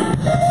grave.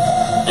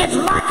 It's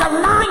like a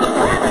lion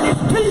having his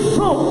teeth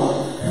pulled.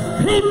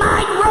 He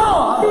might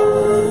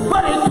roar,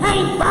 but he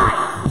can't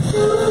bite.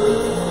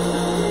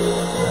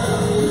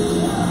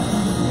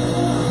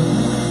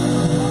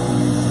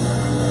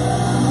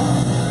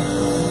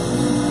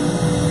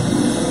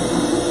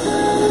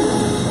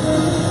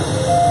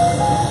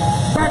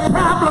 That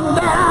problem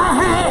that I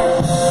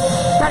had,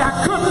 that I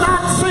could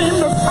not seem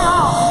to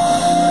solve,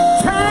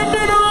 turned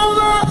it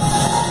over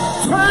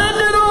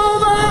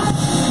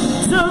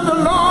to the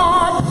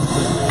Lord,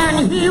 and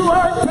he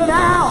worked it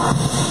out.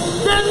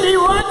 Didn't he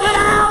work it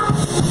out?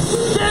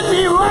 Didn't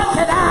he work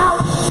it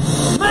out?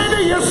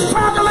 Maybe you're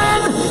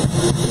struggling.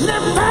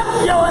 Lift up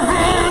your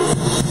hands.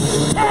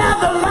 Tell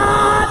the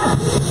Lord,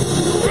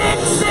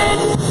 fix it.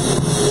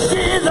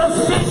 Jesus,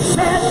 fix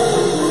it.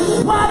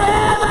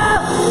 Whatever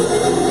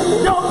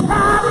your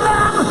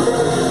problem,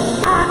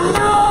 I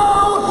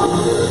know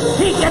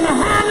he can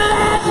handle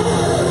it.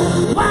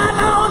 Why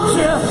don't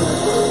you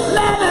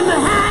let him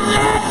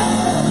handle it?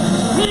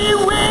 He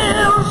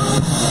will.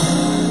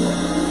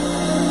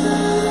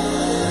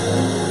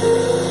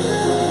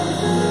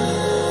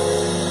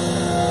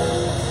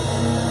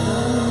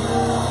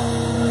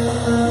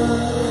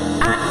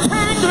 I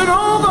turned it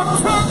over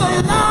to the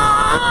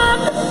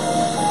Lord,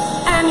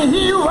 and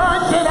he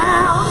worked it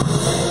out.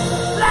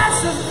 Bless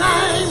his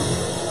name.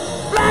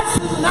 Bless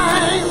his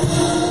name.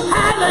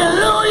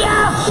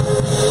 Hallelujah.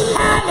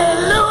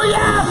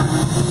 Hallelujah.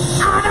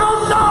 I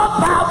don't know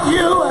about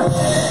you,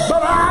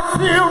 but I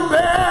feel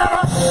better.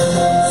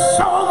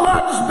 So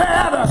much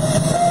better.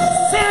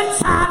 Since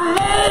I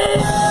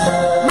laid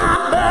my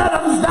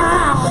burdens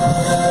down.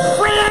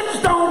 Friends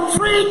don't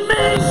treat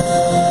me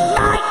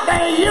like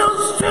they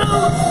used to.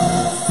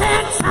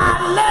 Since I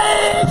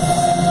laid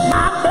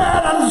my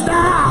burdens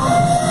down.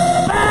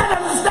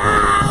 Burdens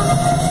down.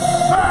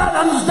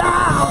 Burdens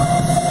down.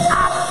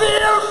 I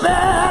feel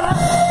better.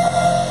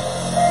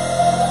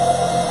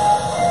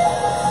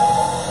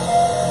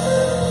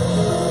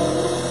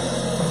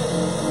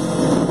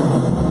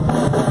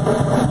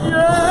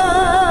 Yeah.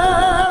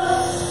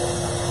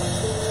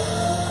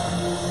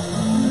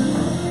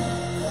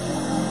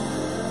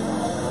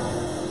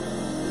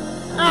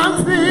 I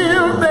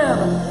feel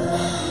better.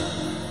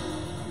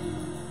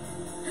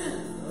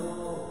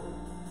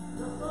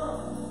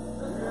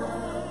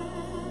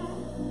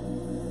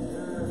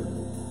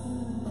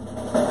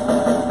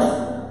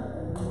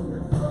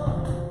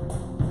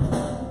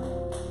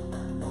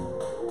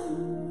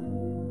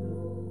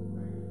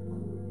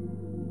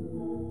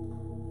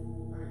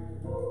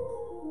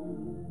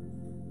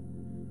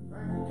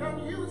 Can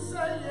you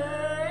say yeah?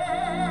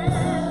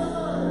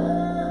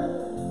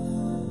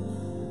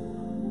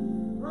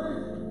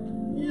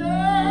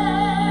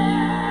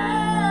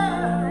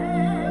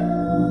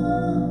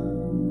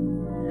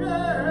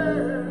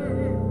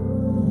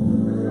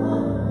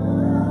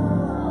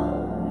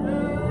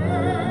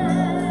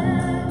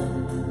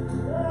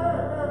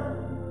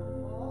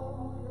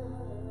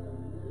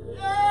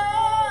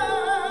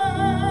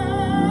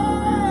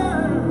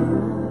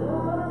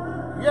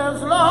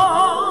 Yes,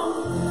 Lord.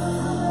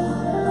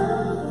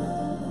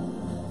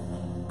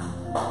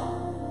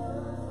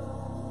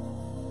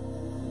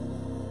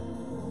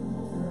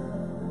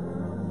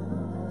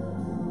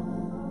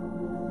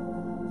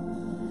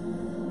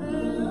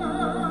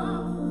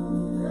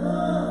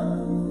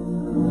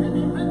 Did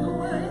he make a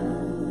way?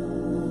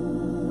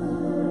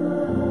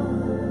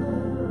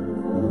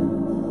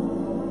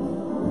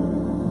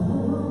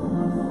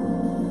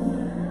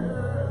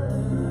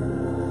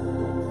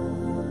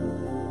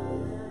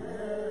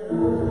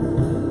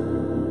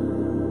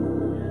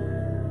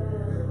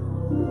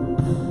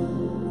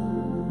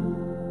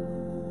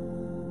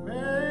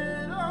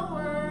 Made a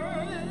way.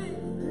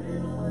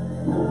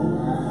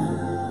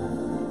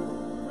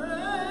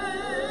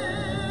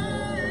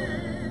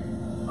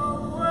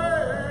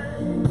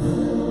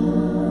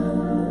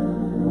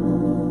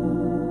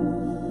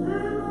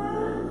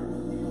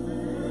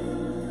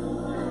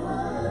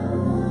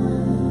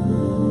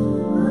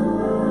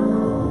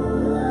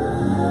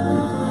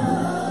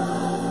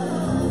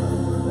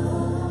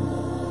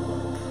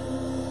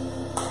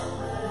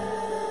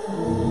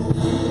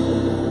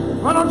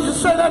 Why don't you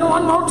say that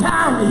one more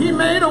time? He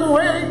made a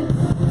way.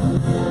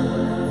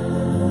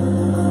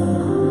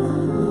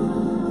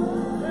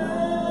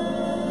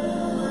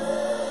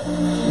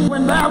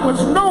 When there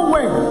was no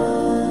way.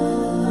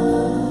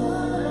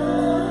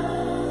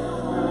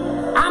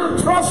 I'm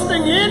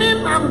trusting in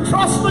him. I'm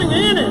trusting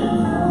in him.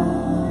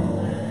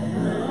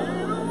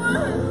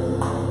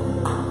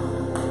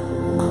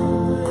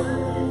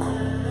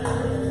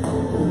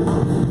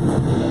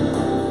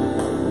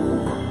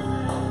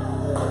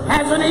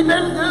 Hasn't he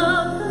been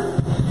good?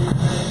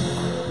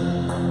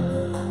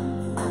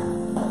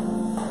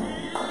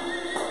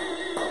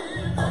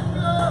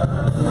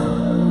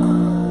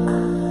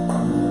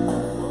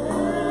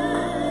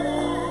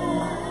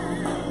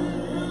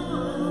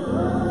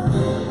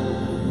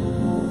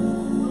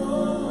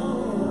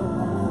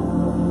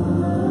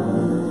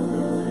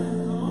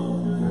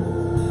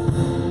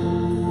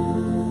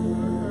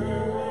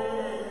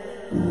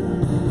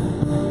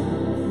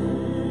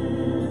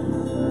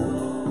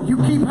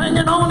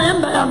 hanging on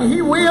in there, and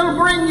he will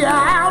bring you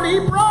out. He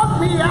brought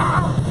me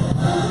out.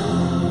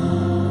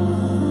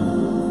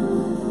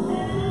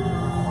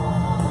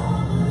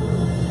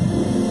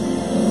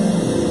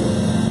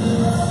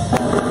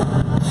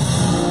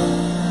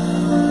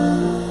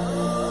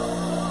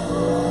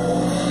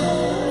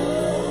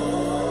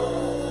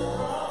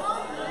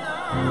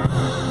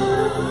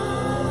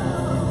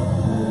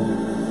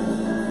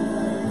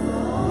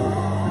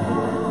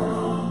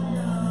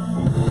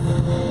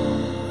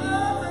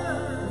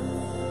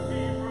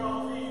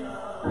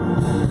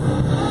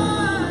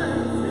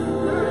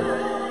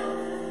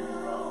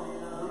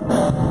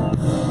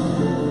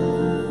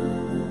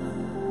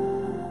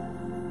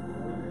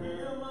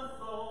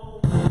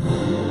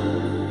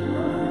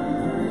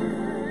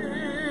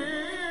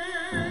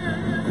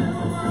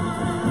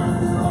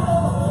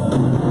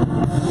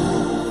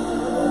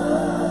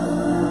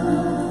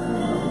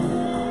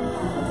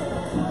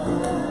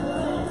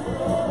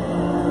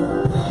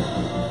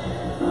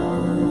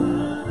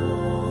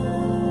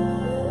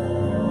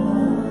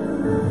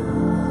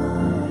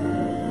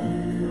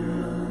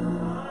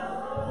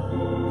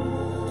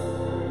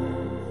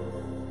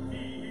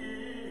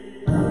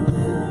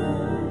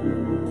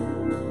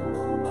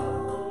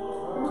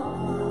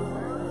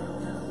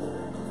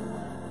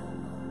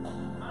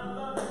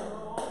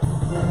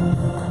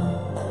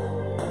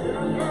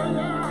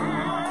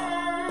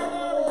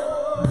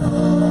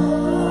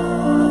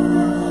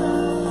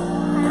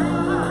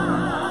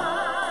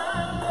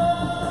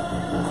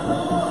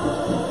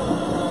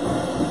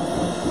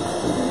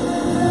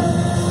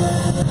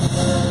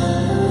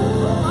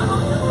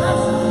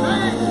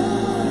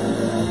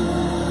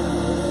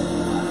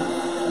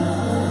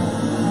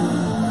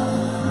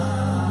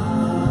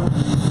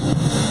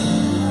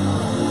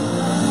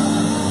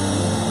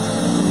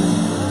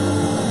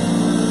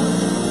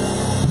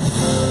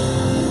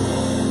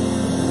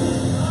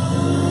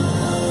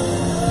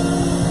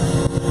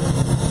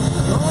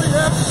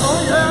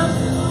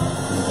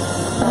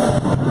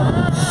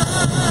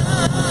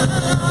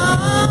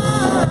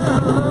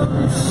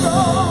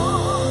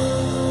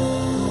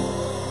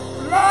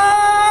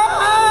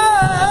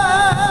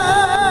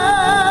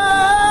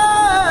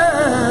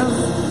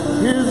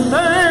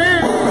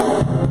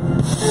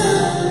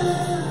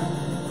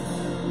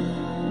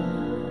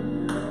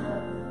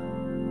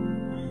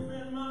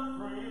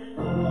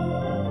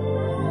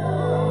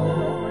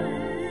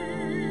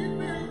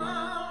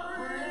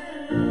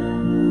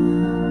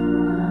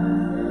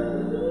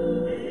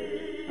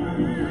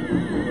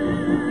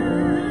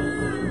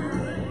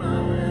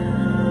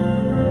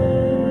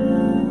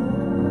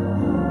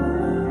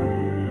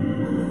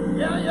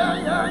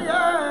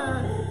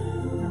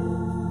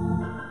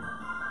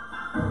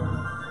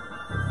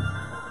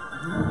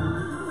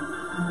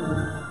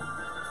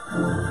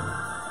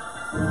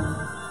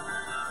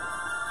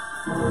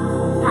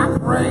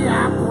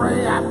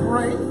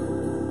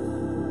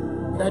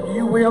 That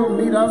you will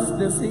meet us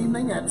this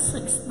evening at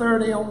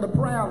 6:30 on the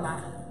prayer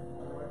line.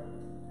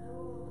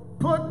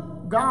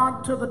 Put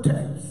God to the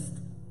test.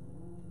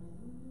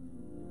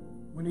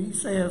 When he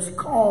says,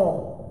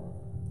 call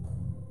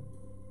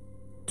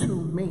to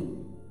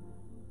me,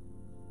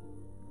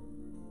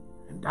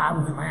 and I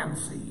will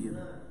answer you.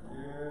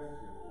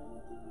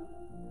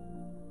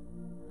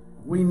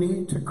 We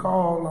need to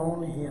call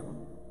on him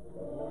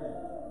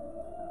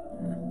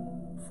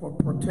for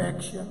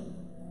protection,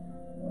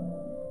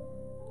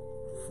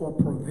 for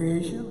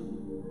provision,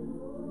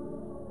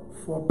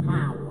 for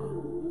power.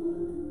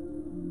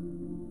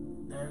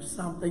 There's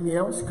something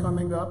else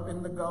coming up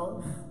in the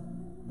Gulf.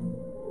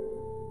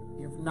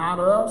 If not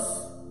us,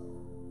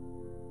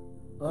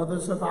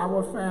 others of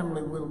our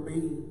family will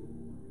be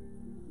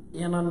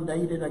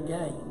inundated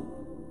again.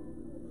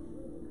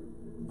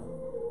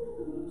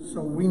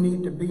 So we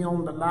need to be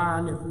on the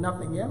line, if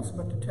nothing else,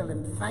 but to tell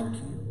him thank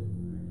you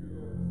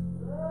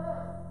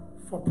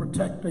for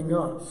protecting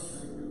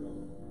us.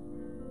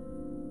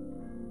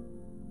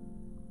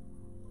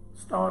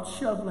 Start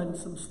shoveling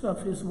some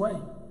stuff his way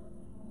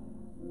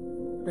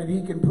that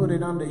he can put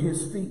it under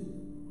his feet.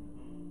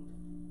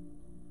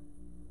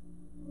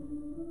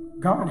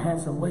 God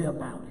has a way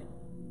about it.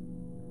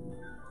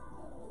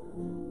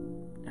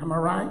 Am I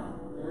right?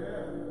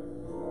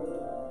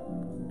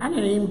 I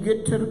didn't even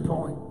get to the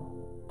point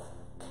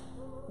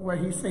where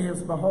he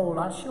says, behold,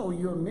 I show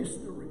you a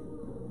mystery,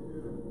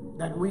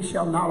 that we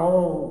shall not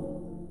all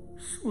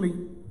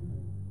sleep,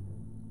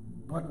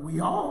 but we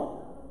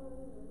all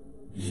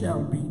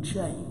shall be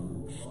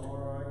changed.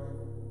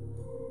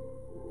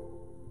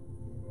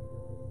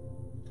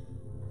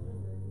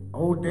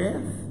 O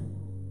death,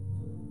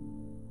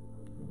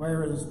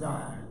 where is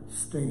thy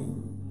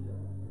sting?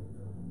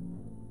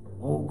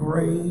 O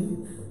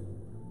grave,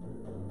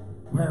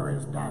 where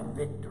is thy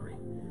victory?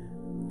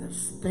 The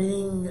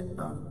sting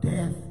of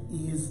death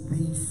is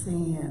the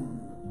sin,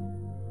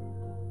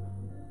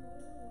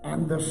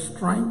 and the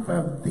strength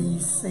of the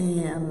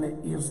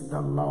sin is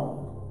the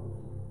law.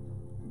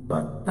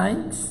 But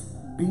thanks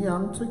be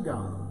unto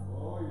God,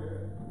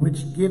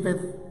 which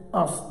giveth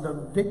us the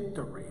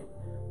victory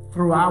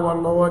through our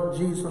Lord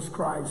Jesus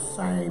Christ.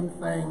 Same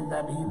thing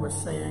that he was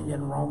saying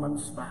in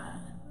Romans 5.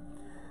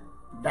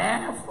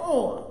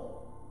 Therefore,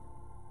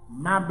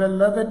 my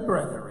beloved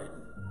brethren,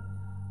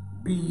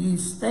 be ye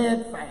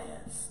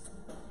steadfast,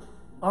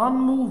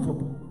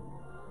 unmovable,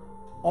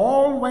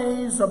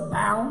 always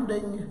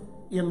abounding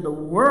in the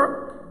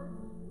work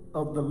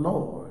of the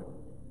Lord,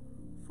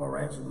 for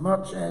as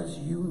much as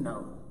you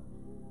know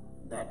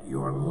that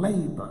your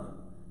labor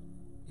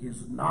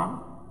is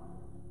not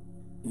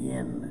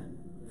in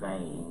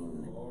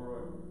vain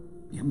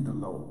in the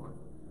Lord.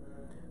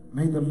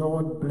 May the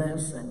Lord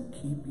bless and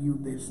keep you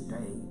this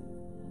day.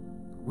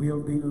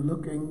 We'll be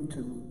looking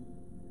to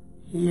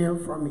hear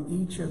from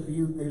each of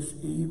you this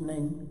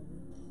evening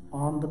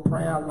on the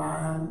prayer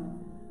line.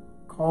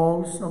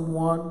 Call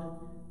someone,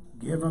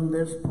 give them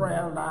this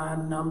prayer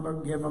line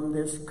number, give them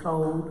this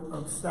code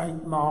of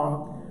St.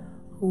 Mark,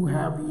 who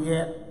have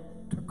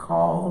yet to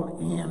call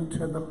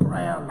into the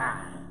prayer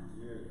line.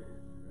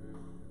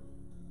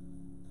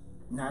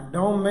 Now,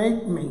 don't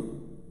make me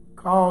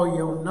call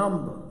your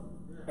number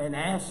and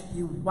ask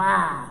you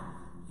why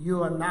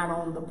you are not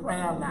on the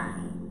prayer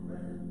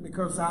line,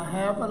 because I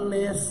have a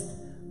list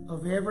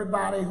of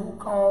everybody who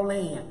call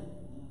in.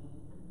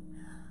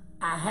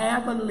 I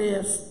have a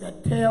list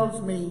that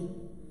tells me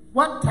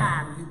what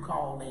time you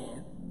called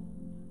in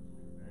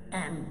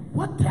and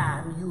what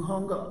time you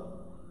hung up,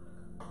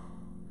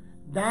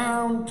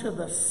 down to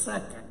the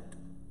second.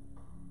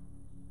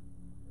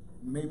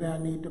 Maybe I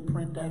need to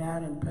print that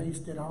out and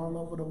paste it all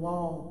over the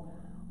wall.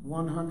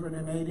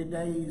 180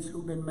 days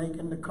who've been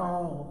making the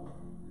call.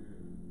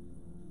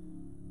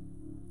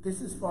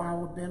 This is for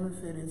our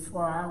benefit. It's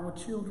for our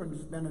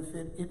children's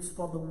benefit. It's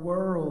for the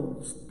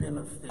world's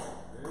benefit.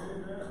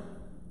 Amen.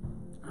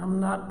 I'm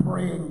not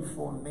praying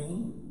for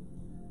me.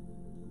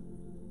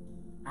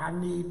 I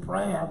need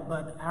prayer,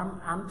 but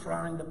I'm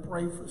trying to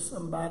pray for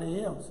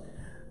somebody else.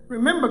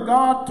 Remember,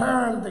 God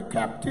turned the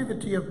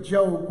captivity of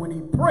Job when he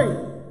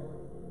prayed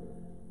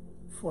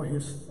for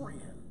his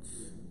friends.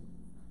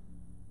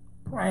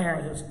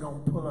 Prayer is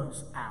going to pull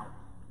us out.